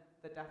when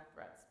the death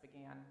threats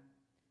began,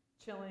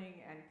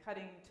 chilling and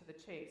cutting to the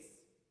chase.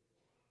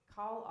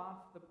 Call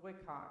off the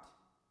boycott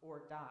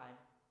or die.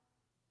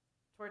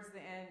 Towards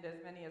the end,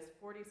 as many as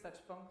 40 such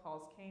phone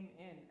calls came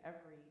in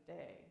every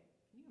day.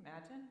 Can you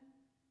imagine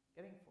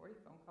getting 40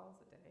 phone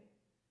calls a day?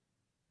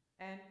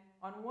 And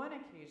on one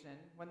occasion,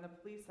 when the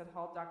police had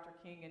hauled Dr.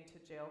 King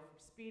into jail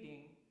for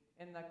speeding,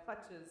 in the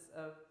clutches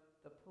of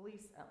the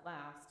police at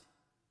last,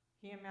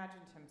 he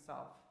imagined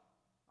himself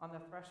on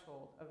the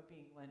threshold of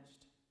being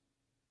lynched.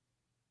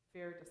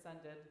 Fear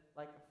descended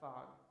like a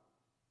fog.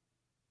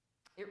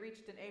 It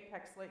reached an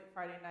apex late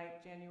Friday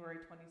night, January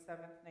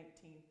 27th,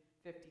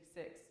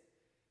 1956.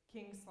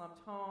 King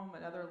slumped home,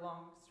 another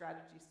long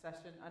strategy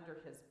session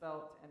under his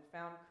belt, and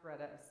found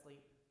Coretta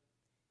asleep.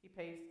 He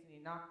paced and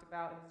he knocked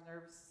about, his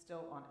nerves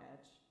still on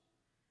edge.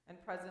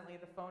 And presently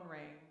the phone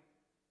rang,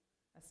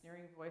 a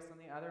sneering voice on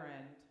the other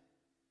end.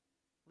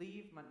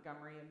 Leave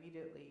Montgomery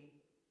immediately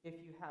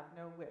if you have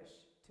no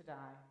wish to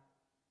die.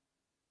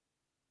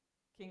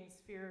 King's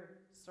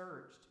fear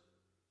surged.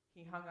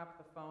 He hung up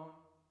the phone,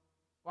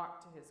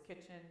 walked to his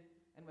kitchen,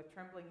 and with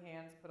trembling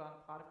hands put on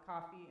a pot of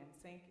coffee and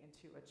sank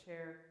into a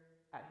chair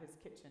at his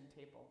kitchen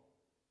table.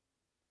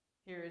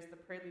 Here is the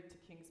prelude to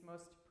King's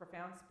most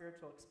profound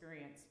spiritual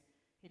experience.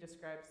 He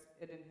describes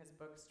it in his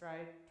book,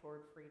 Stride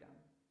Toward Freedom.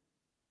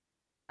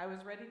 I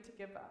was ready to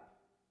give up.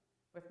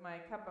 With my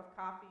cup of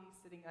coffee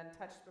sitting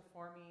untouched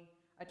before me,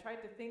 I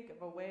tried to think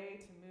of a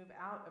way to move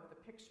out of the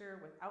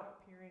picture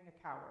without appearing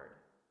a coward.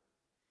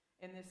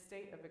 In this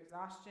state of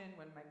exhaustion,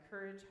 when my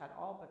courage had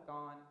all but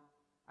gone,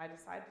 I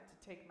decided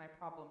to take my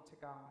problem to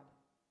God.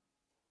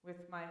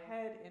 With my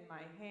head in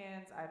my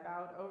hands, I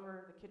bowed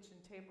over the kitchen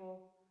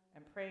table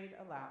and prayed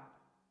aloud.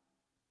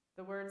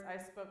 The words I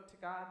spoke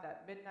to God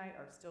that midnight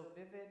are still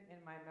vivid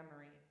in my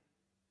memory.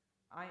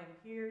 I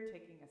am here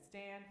taking a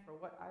stand for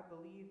what I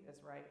believe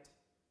is right.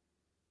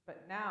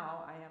 But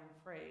now I am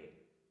afraid.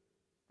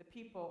 The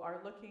people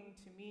are looking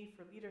to me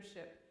for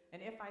leadership,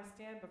 and if I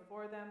stand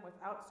before them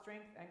without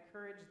strength and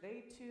courage,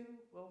 they too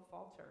will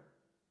falter.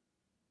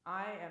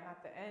 I am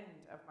at the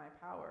end of my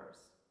powers.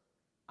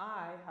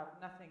 I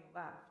have nothing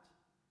left.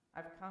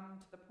 I've come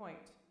to the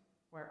point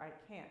where I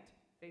can't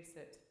face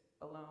it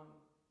alone.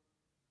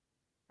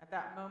 At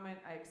that moment,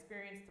 I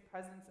experienced the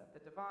presence of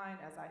the divine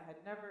as I had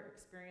never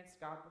experienced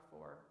God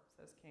before,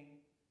 says King.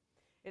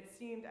 It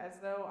seemed as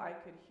though I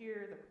could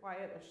hear the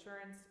quiet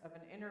assurance of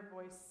an inner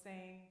voice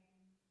saying,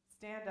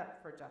 stand up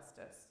for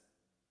justice,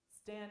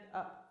 stand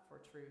up for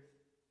truth,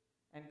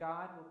 and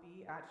God will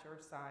be at your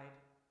side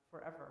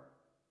forever.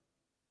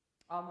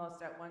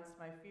 Almost at once,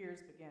 my fears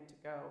began to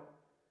go.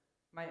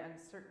 My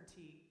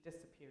uncertainty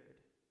disappeared.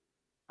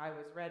 I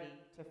was ready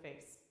to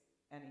face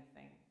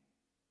anything.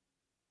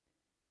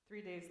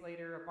 3 days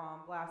later, a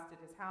bomb blasted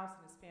his house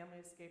and his family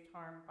escaped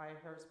harm by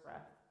a hair's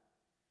breadth.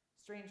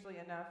 Strangely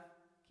enough,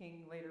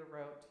 King later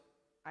wrote,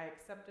 I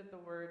accepted the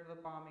word of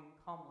the bombing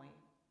calmly.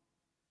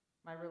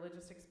 My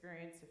religious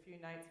experience a few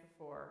nights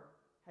before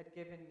had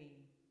given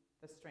me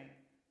the strength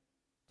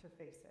to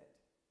face it.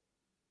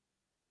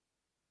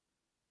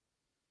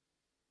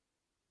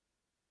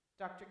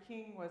 Dr.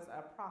 King was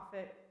a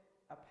prophet,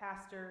 a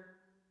pastor,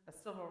 a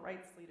civil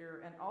rights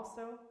leader, and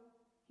also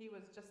he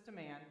was just a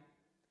man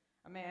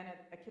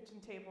at a kitchen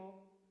table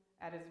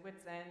at his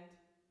wit's end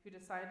who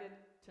decided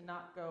to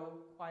not go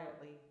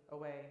quietly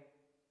away.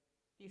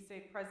 He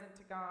stayed present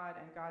to God,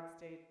 and God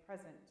stayed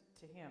present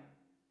to him.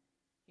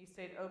 He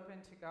stayed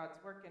open to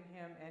God's work in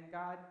him, and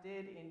God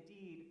did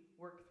indeed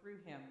work through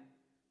him,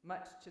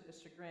 much to the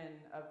chagrin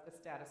of the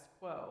status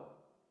quo,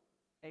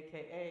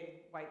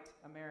 aka white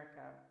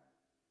America.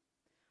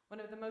 One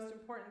of the most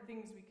important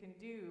things we can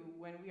do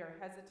when we are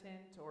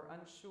hesitant or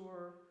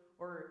unsure,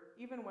 or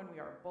even when we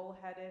are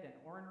bullheaded and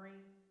ornery,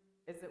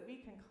 is that we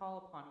can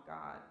call upon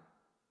God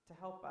to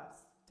help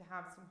us to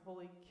have some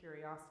holy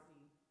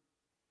curiosity.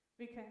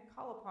 We can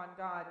call upon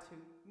God to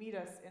meet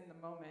us in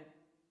the moment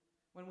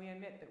when we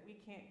admit that we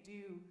can't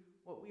do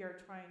what we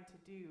are trying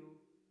to do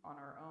on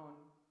our own.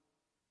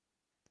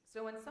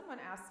 So when someone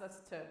asks us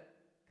to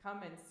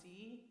come and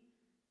see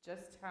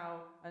just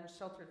how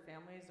unsheltered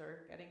families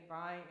are getting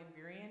by in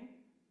Burien,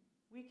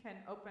 we can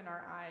open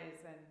our eyes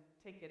and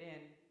take it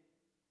in.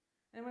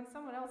 And when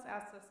someone else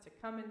asks us to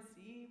come and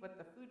see what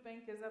the food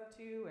bank is up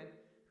to and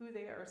who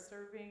they are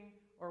serving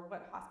or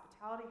what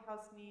hospitality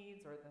house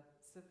needs or the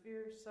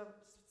severe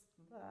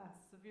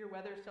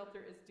weather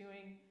shelter is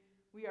doing,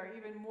 we are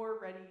even more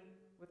ready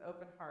with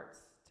open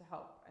hearts to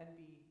help and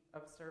be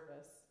of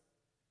service.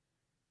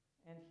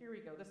 And here we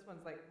go. This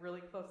one's like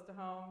really close to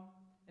home.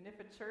 And if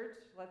a church,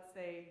 let's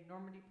say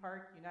Normandy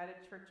Park United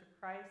Church of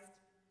Christ,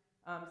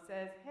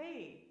 says,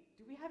 hey,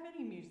 do we have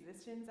any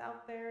musicians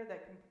out there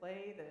that can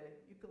play the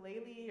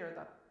ukulele or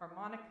the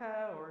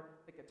harmonica or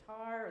the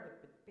guitar or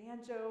the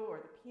banjo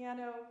or the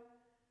piano?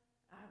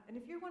 And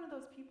if you're one of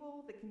those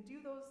people that can do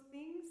those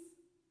things,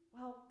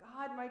 well,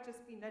 God might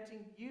just be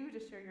nudging you to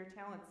share your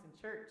talents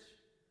in church.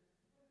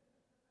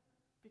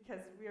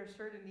 Because we are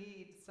sure to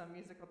need some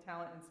musical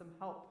talent and some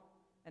help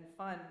and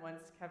fun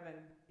once Kevin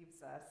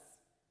leaves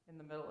us in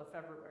the middle of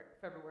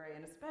February,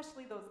 and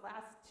especially those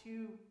last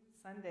 2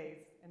 Sundays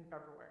in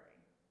February.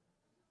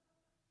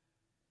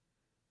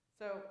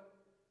 So,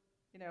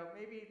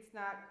 maybe it's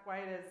not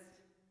quite as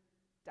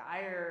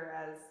dire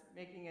as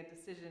making a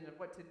decision of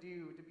what to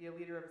do to be a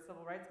leader of a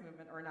civil rights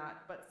movement or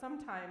not, but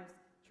sometimes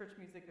church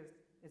music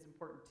is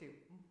important too.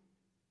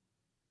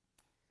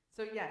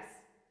 So yes,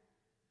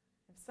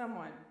 if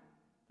someone,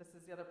 this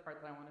is the other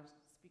part that I want to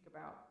speak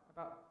about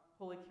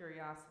holy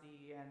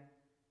curiosity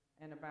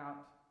and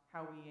about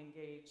how we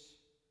engage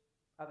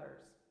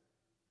others.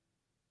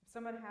 If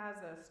someone has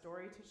a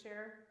story to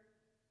share,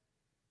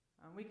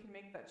 we can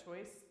make that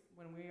choice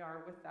when we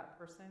are with that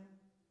person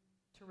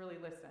to really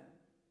listen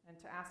and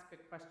to ask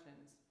good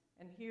questions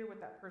and hear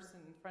what that person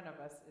in front of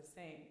us is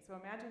saying. So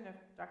imagine if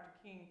Dr.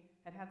 King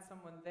had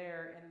someone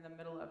there in the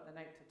middle of the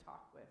night to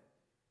talk with,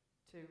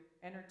 to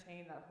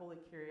entertain that holy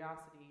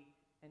curiosity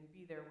and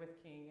be there with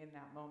King in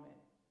that moment.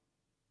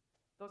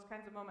 Those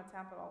kinds of moments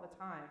happen all the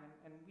time,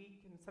 and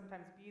we can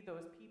sometimes be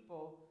those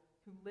people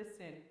who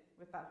listen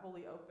with that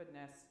holy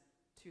openness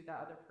to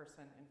that other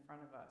person in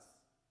front of us.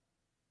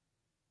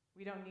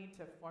 We don't need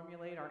to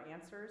formulate our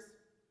answers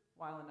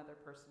while another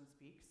person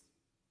speaks.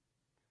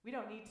 We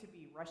don't need to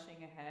be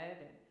rushing ahead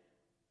and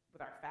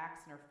with our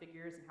facts and our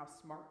figures and how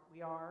smart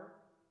we are.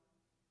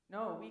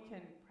 No, we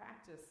can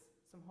practice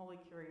some holy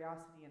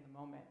curiosity in the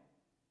moment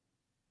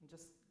and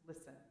just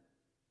listen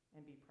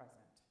and be present.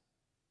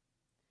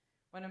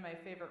 One of my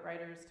favorite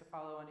writers to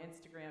follow on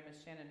Instagram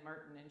is Shannon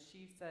Martin, and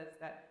she says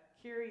that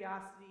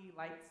curiosity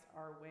lights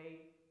our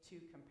way to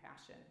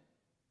compassion.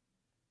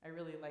 I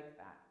really like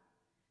that.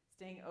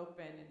 Staying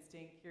open and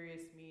staying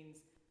curious means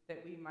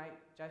that we might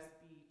just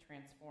be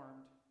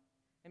transformed.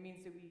 It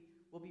means that we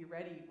will be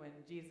ready when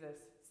Jesus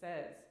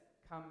says,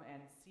 "Come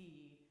and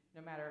see,"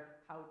 no matter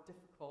how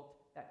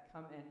difficult that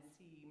come and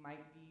see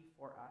might be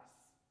for us.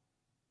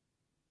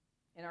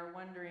 In our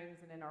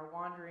wonderings and in our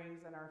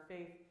wanderings and our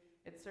faith,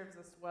 it serves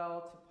us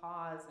well to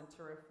pause and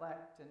to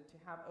reflect and to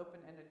have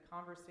open-ended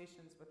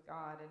conversations with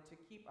God and to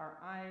keep our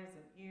eyes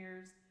and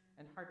ears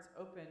and hearts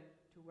open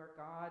to where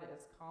God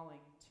is calling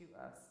to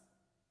us.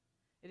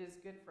 It is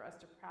good for us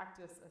to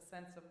practice a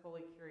sense of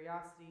holy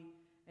curiosity,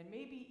 and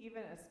maybe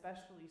even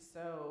especially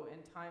so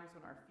in times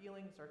when our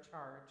feelings are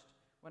charged,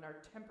 when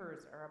our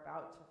tempers are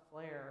about to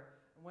flare,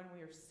 and when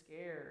we are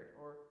scared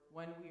or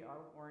when we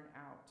are worn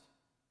out.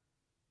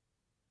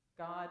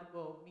 God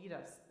will meet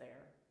us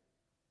there.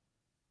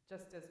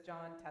 Just as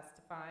John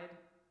testified,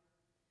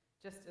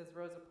 just as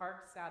Rosa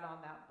Parks sat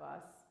on that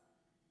bus,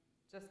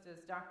 just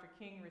as Dr.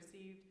 King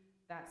received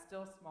that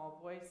still small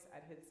voice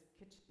at his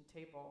kitchen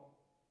table,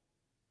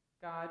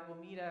 God will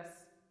meet us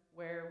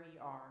where we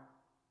are.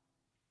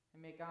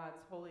 And may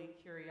God's holy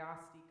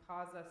curiosity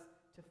cause us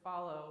to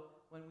follow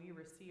when we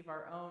receive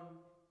our own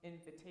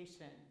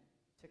invitation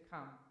to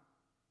come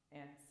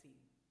and see.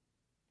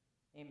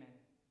 Amen.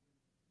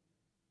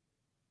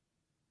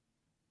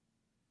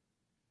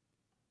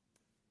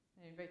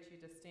 I invite you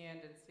to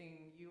stand and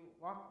sing "You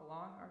Walk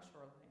Along Our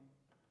Shoreline."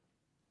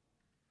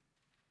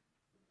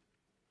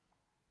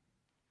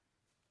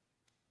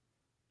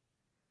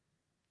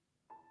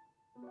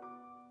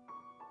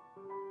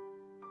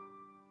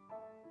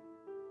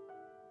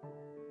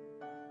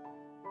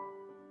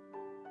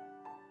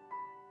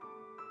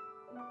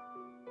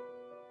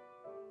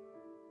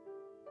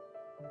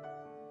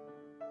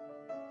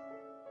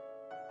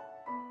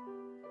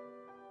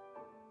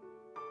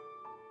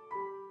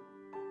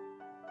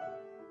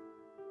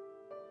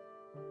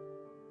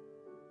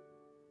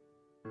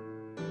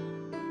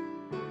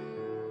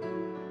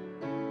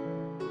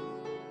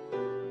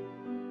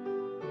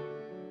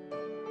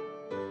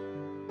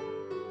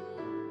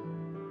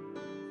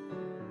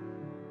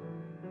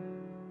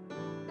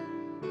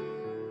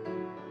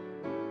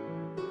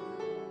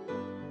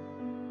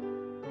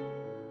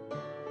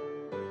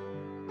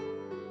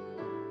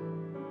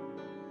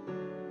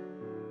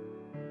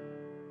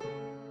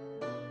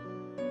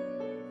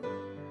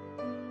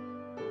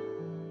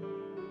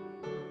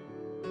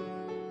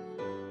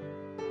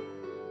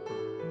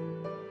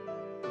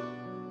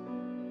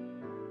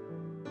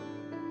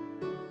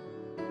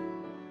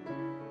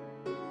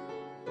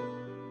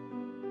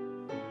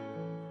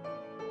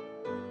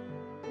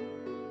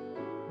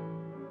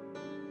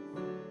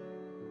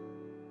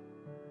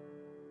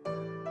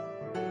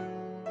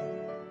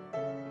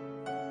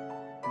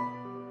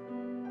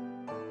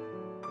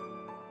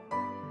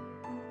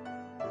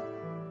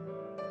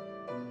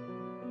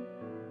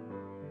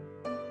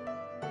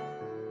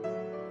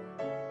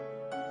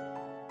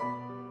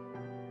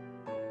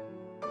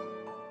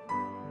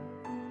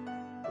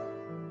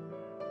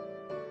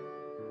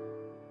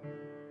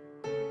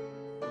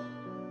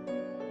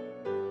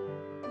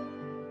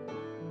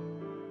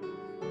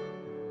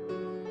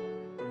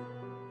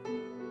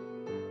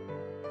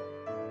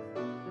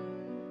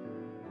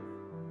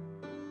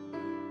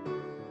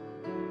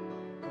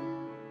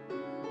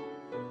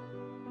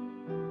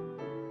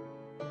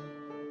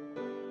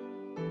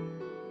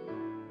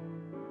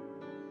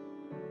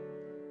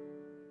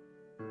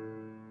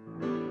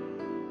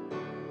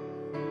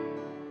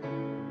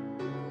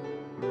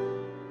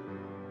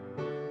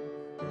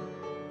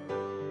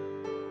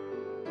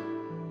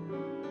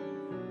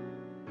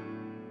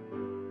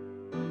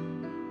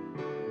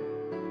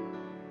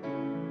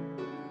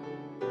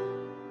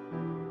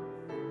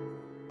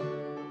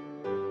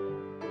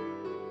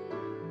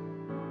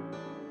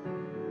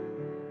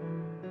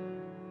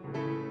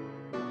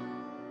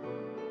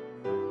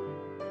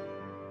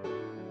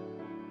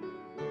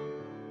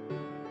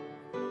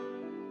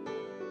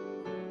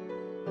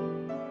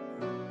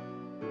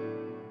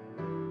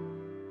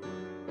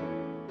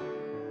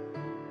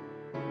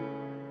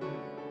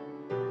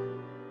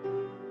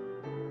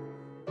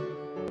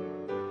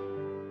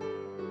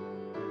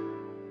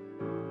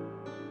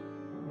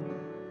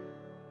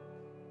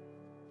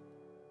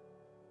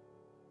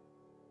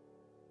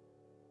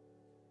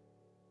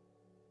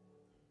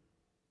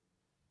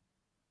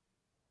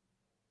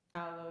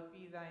 Hallowed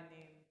be thy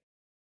name.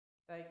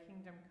 Thy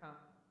kingdom come.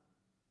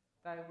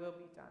 Thy will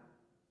be done,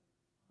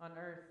 on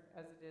earth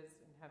as it is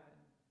in heaven.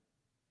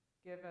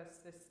 Give us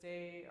this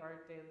day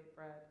our daily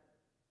bread.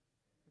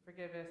 And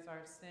forgive us our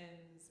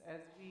sins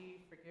as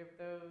we forgive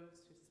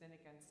those who sin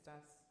against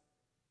us.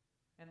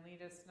 And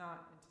lead us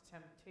not into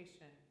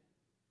temptation,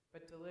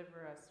 but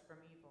deliver us from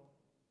evil.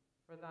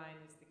 For thine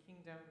is the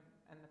kingdom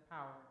and the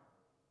power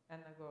and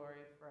the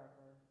glory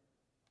forever.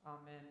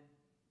 Amen.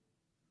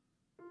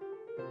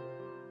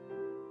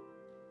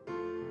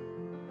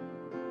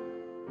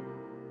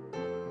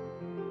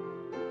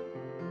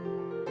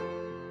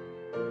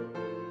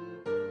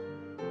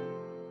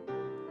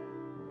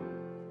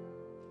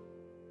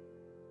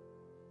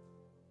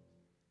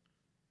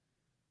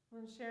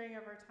 In sharing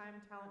of our time,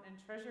 talent, and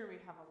treasure,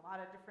 we have a lot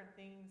of different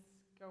things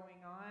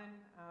going on.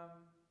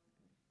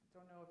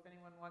 Don't know if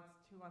anyone wants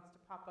to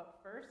pop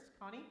up first.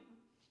 Connie?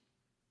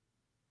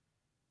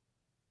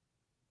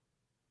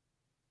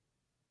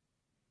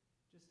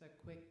 Just a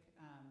quick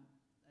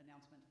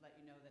announcement to let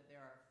you know that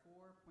there are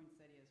 4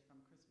 poinsettias from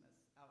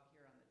Christmas out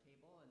here on the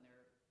table, and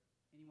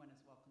anyone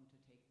is welcome to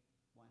take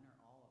one or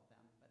all of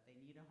them, but they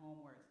need a home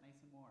where it's nice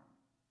and warm.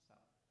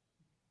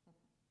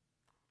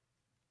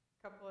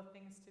 Couple of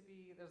things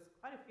there's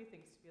quite a few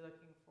things to be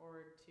looking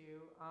forward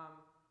to.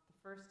 The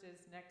first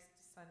is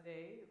next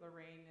Sunday.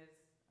 Lorraine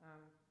is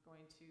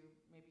going to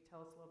maybe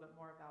tell us a little bit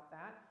more about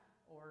that,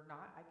 or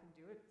not. I can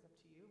do it. It's up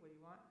to you. What do you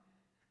want?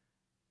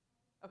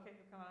 Okay,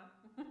 come on.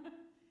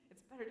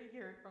 It's better to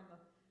hear it from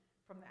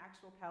the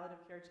actual palliative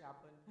care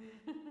chaplain.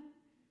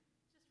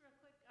 Just real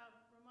quick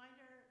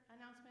reminder,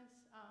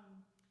 announcements.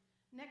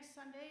 Next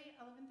Sunday,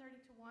 11:30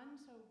 to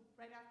 1, so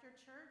right after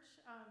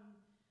church.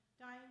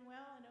 Dying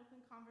well, an open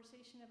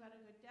conversation about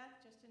a good death,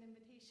 just an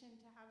invitation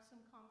to have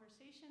some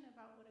conversation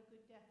about what a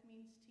good death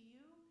means to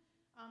you.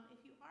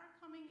 If you are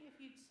coming, if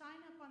you'd sign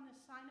up on the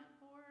sign-up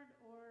board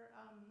or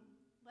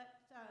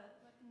let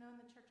them know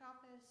in the church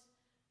office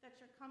that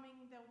you're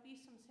coming, there'll be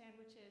some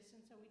sandwiches, and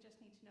so we just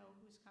need to know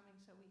who's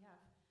coming so we have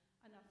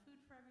enough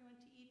food for everyone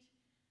to eat.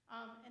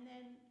 And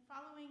then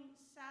following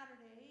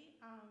Saturday,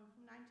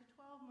 from 9 to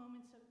 12,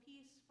 Moments of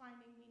Peace,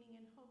 Finding Meaning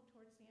and Hope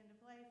Towards the End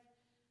of Life.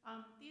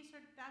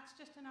 That's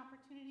just an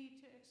opportunity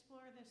to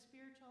explore the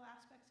spiritual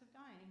aspects of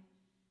dying,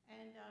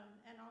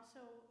 and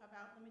also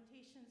about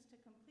limitations to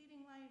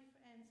completing life,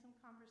 and some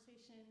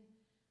conversation,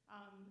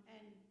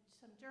 and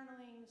some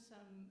journaling,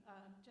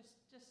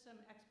 just some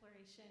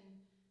exploration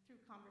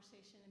through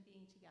conversation and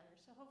being together.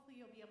 So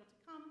hopefully you'll be able to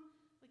come.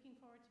 Looking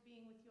forward to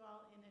being with you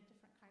all in a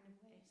different kind of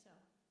way. So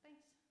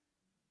thanks.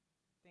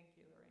 Thank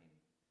you, Lorraine.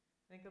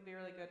 I think it'll be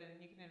really good,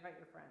 and you can invite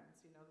your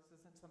friends. This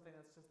isn't something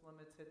that's just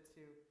limited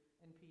to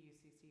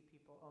NPUCC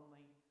people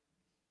only.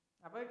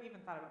 I've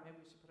even thought about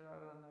maybe we should put it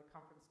out on the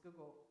conference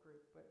Google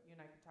group, but you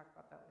and I can talk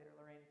about that later,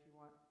 Lorraine, if you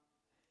want.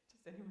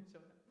 Just anyone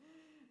showing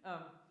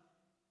up.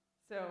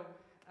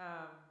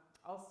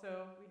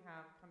 Also we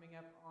have coming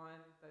up on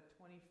the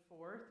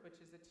 24th,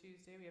 which is a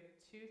Tuesday, we have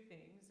 2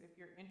 things. If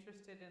you're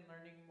interested in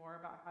learning more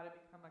about how to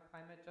become a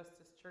climate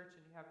justice church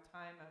and you have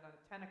time at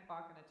 10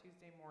 o'clock on a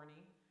Tuesday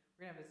morning,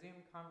 we're going to have a Zoom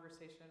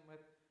conversation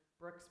with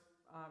Brooks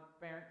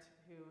Barrett,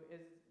 who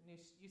is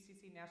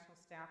UCC national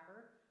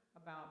staffer,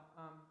 about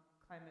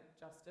climate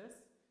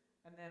justice.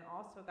 And then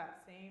also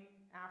that same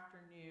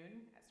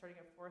afternoon,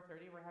 starting at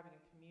 4:30, we're having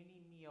a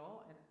community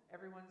meal, and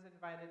everyone's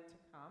invited to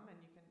come, and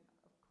you can,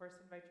 of course,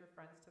 invite your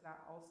friends to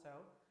that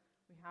also.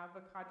 We have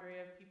a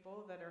cadre of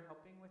people that are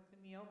helping with the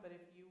meal, but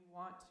if you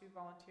want to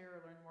volunteer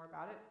or learn more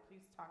about it,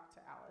 please talk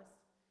to Alice,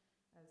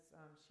 as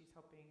she's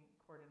helping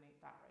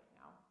coordinate that right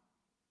now.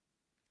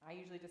 I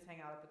usually just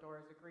hang out at the door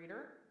as a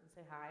greeter and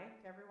say hi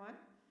to everyone.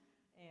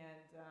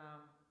 And,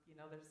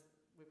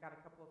 we've got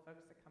a couple of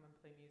folks that come and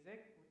play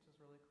music, which is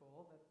really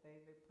cool, that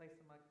they play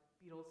some like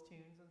Beatles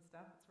tunes and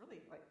stuff. It's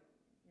really like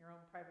your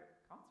own private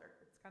concert.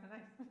 It's kind of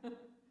nice.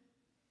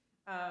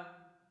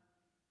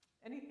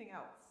 Anything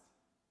else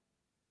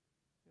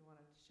we want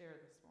to share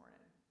this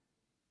morning?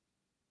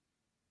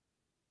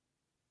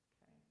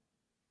 Okay.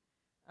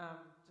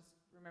 Just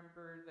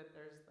remember that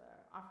there's the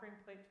offering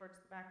plate towards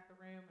the back of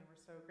the room, and we're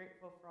so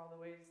grateful for all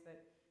the ways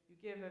that you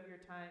give of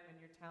your time and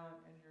your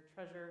talent and your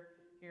treasure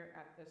here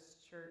at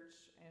this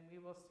church, and we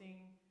will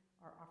sing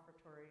our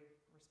offertory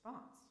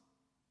response.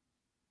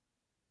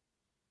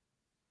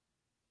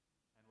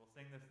 And we'll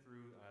sing this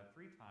through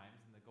 3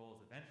 times, and the goal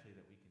is eventually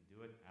that we can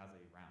do it as a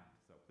round.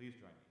 So please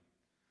join me.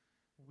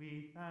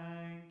 We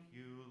thank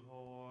you,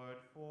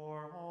 Lord,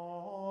 for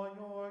all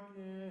your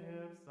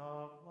gifts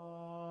of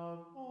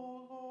love,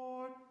 O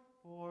Lord,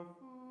 for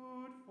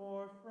food,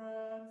 for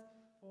friends,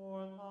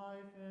 for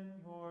life in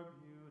your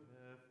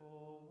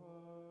beautiful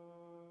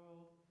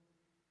world.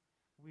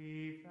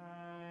 We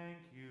thank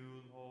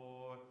you,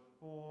 Lord,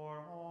 for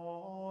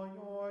all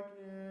your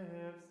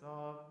gifts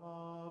of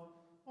love,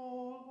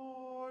 O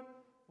Lord,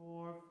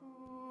 for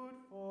food,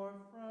 for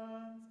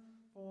friends,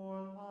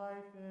 for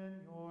life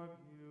in your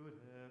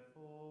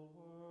beautiful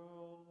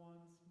world.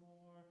 Once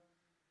more,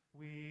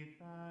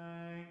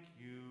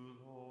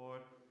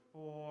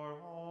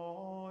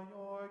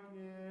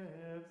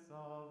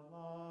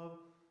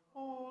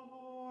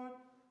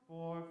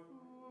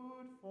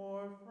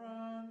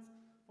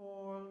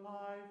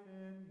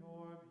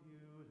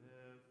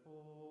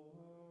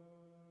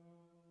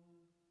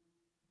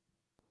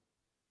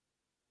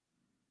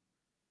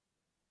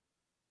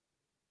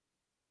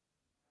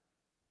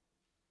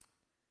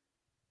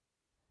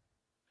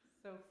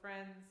 So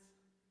friends,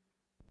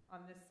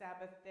 on this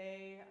Sabbath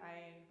day,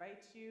 I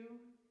invite you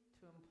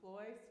to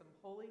employ some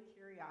holy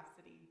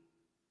curiosity,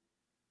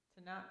 to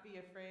not be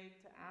afraid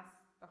to ask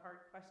the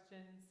hard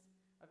questions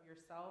of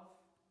yourself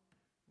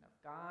and of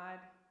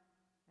God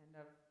and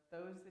of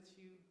those that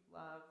you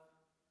love,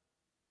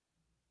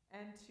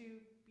 and to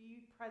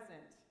be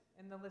present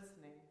in the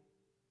listening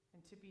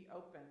and to be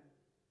open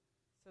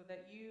so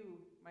that you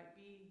might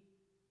be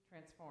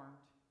transformed.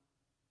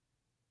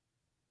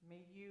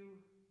 May you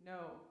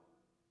know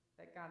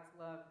that God's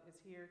love is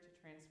here to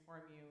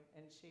transform you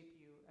and shape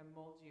you and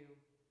mold you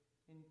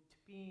into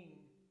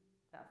being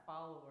that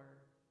follower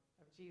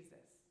of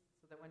Jesus.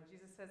 So that when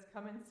Jesus says,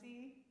 come and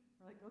see,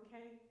 we're like,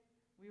 okay,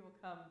 we will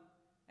come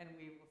and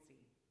we will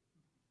see.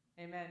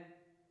 Amen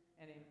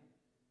and amen.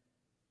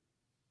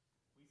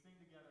 We sing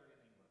together in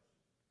English.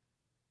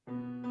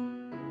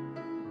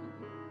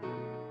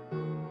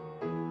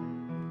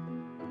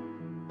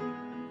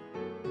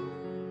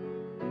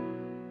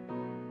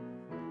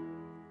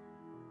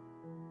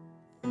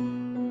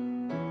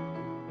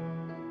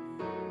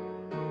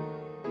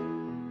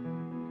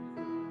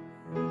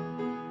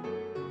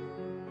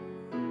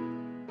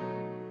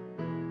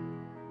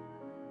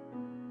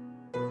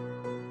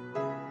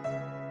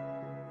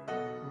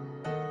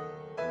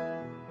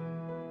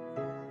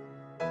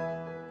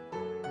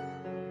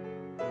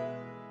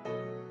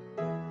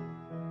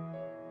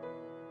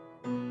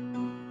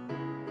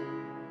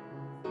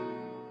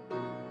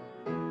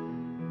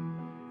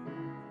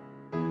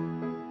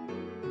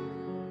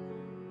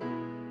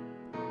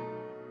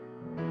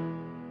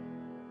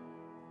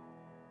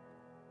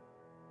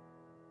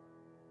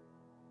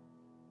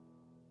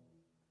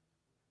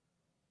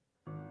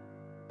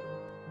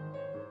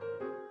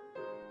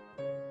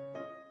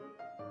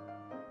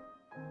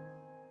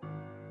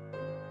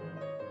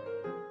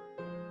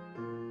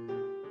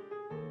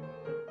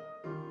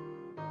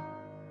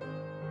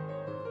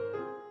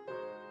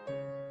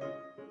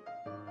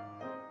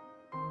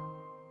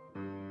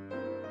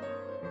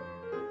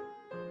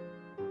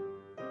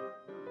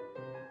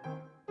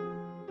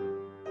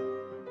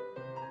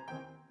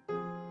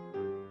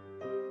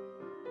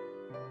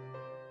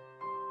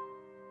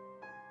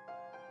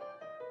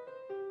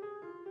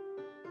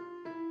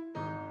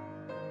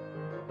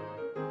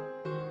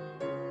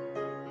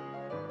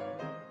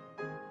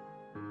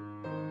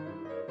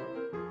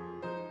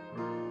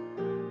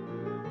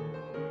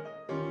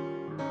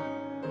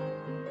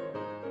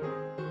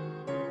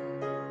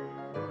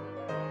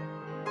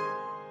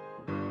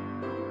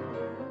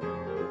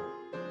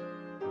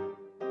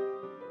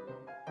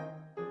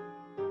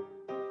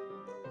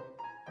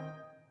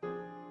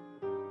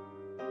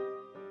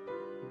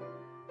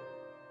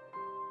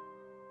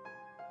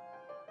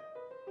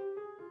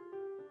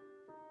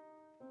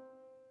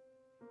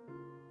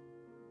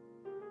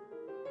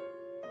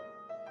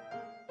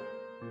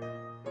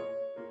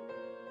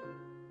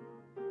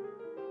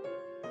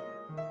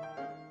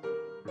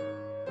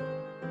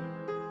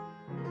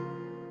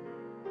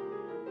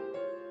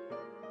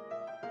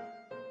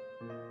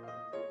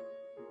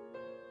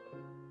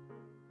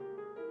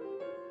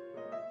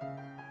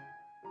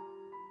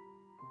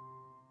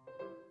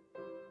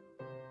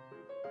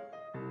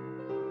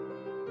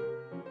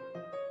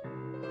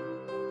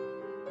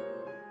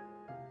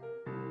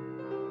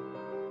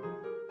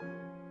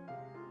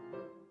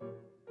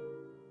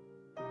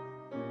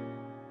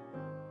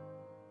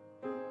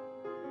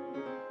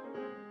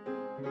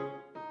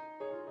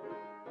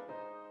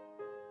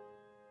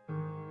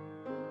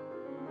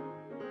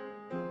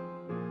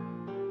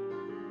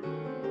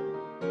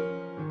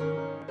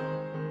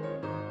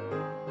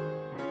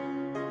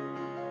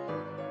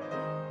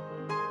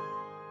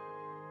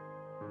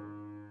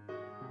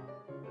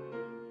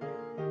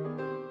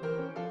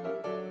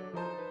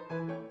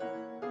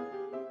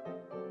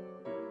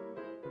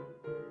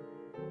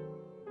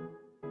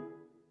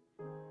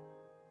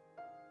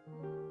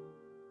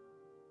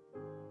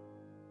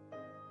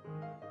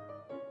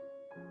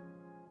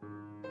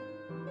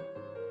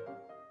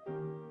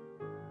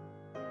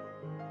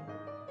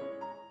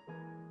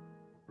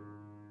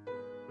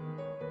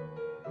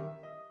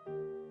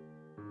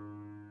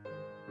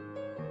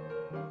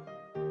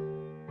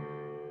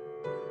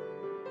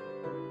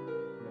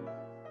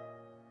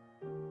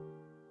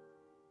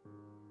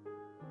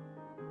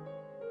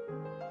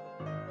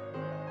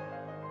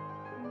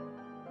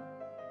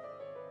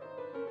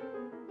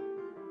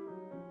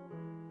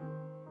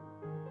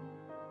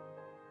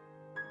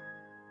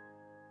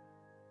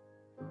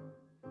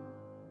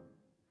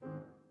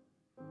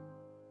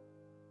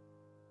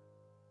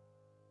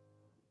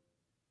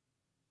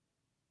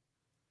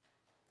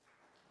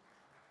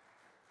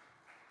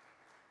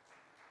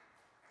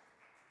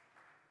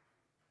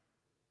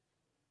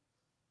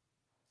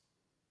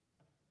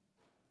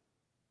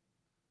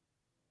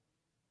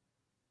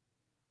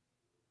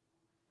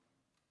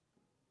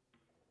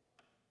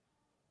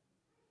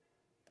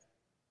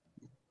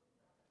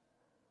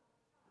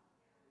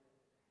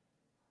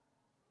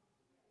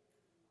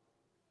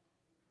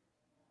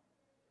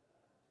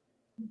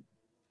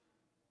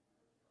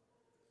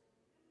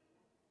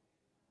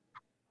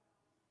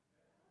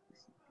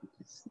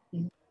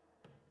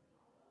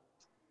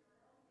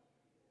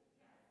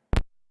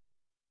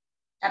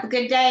 Have a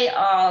good day,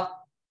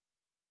 all.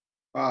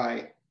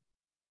 Bye.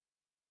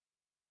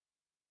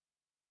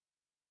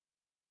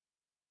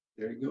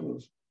 There he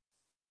goes.